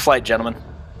 Have a good flight, gentlemen.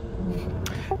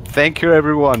 Thank you,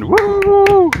 everyone.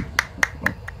 Woo!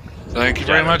 Thank you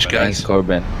very much, guys. Thanks,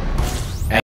 Corbin.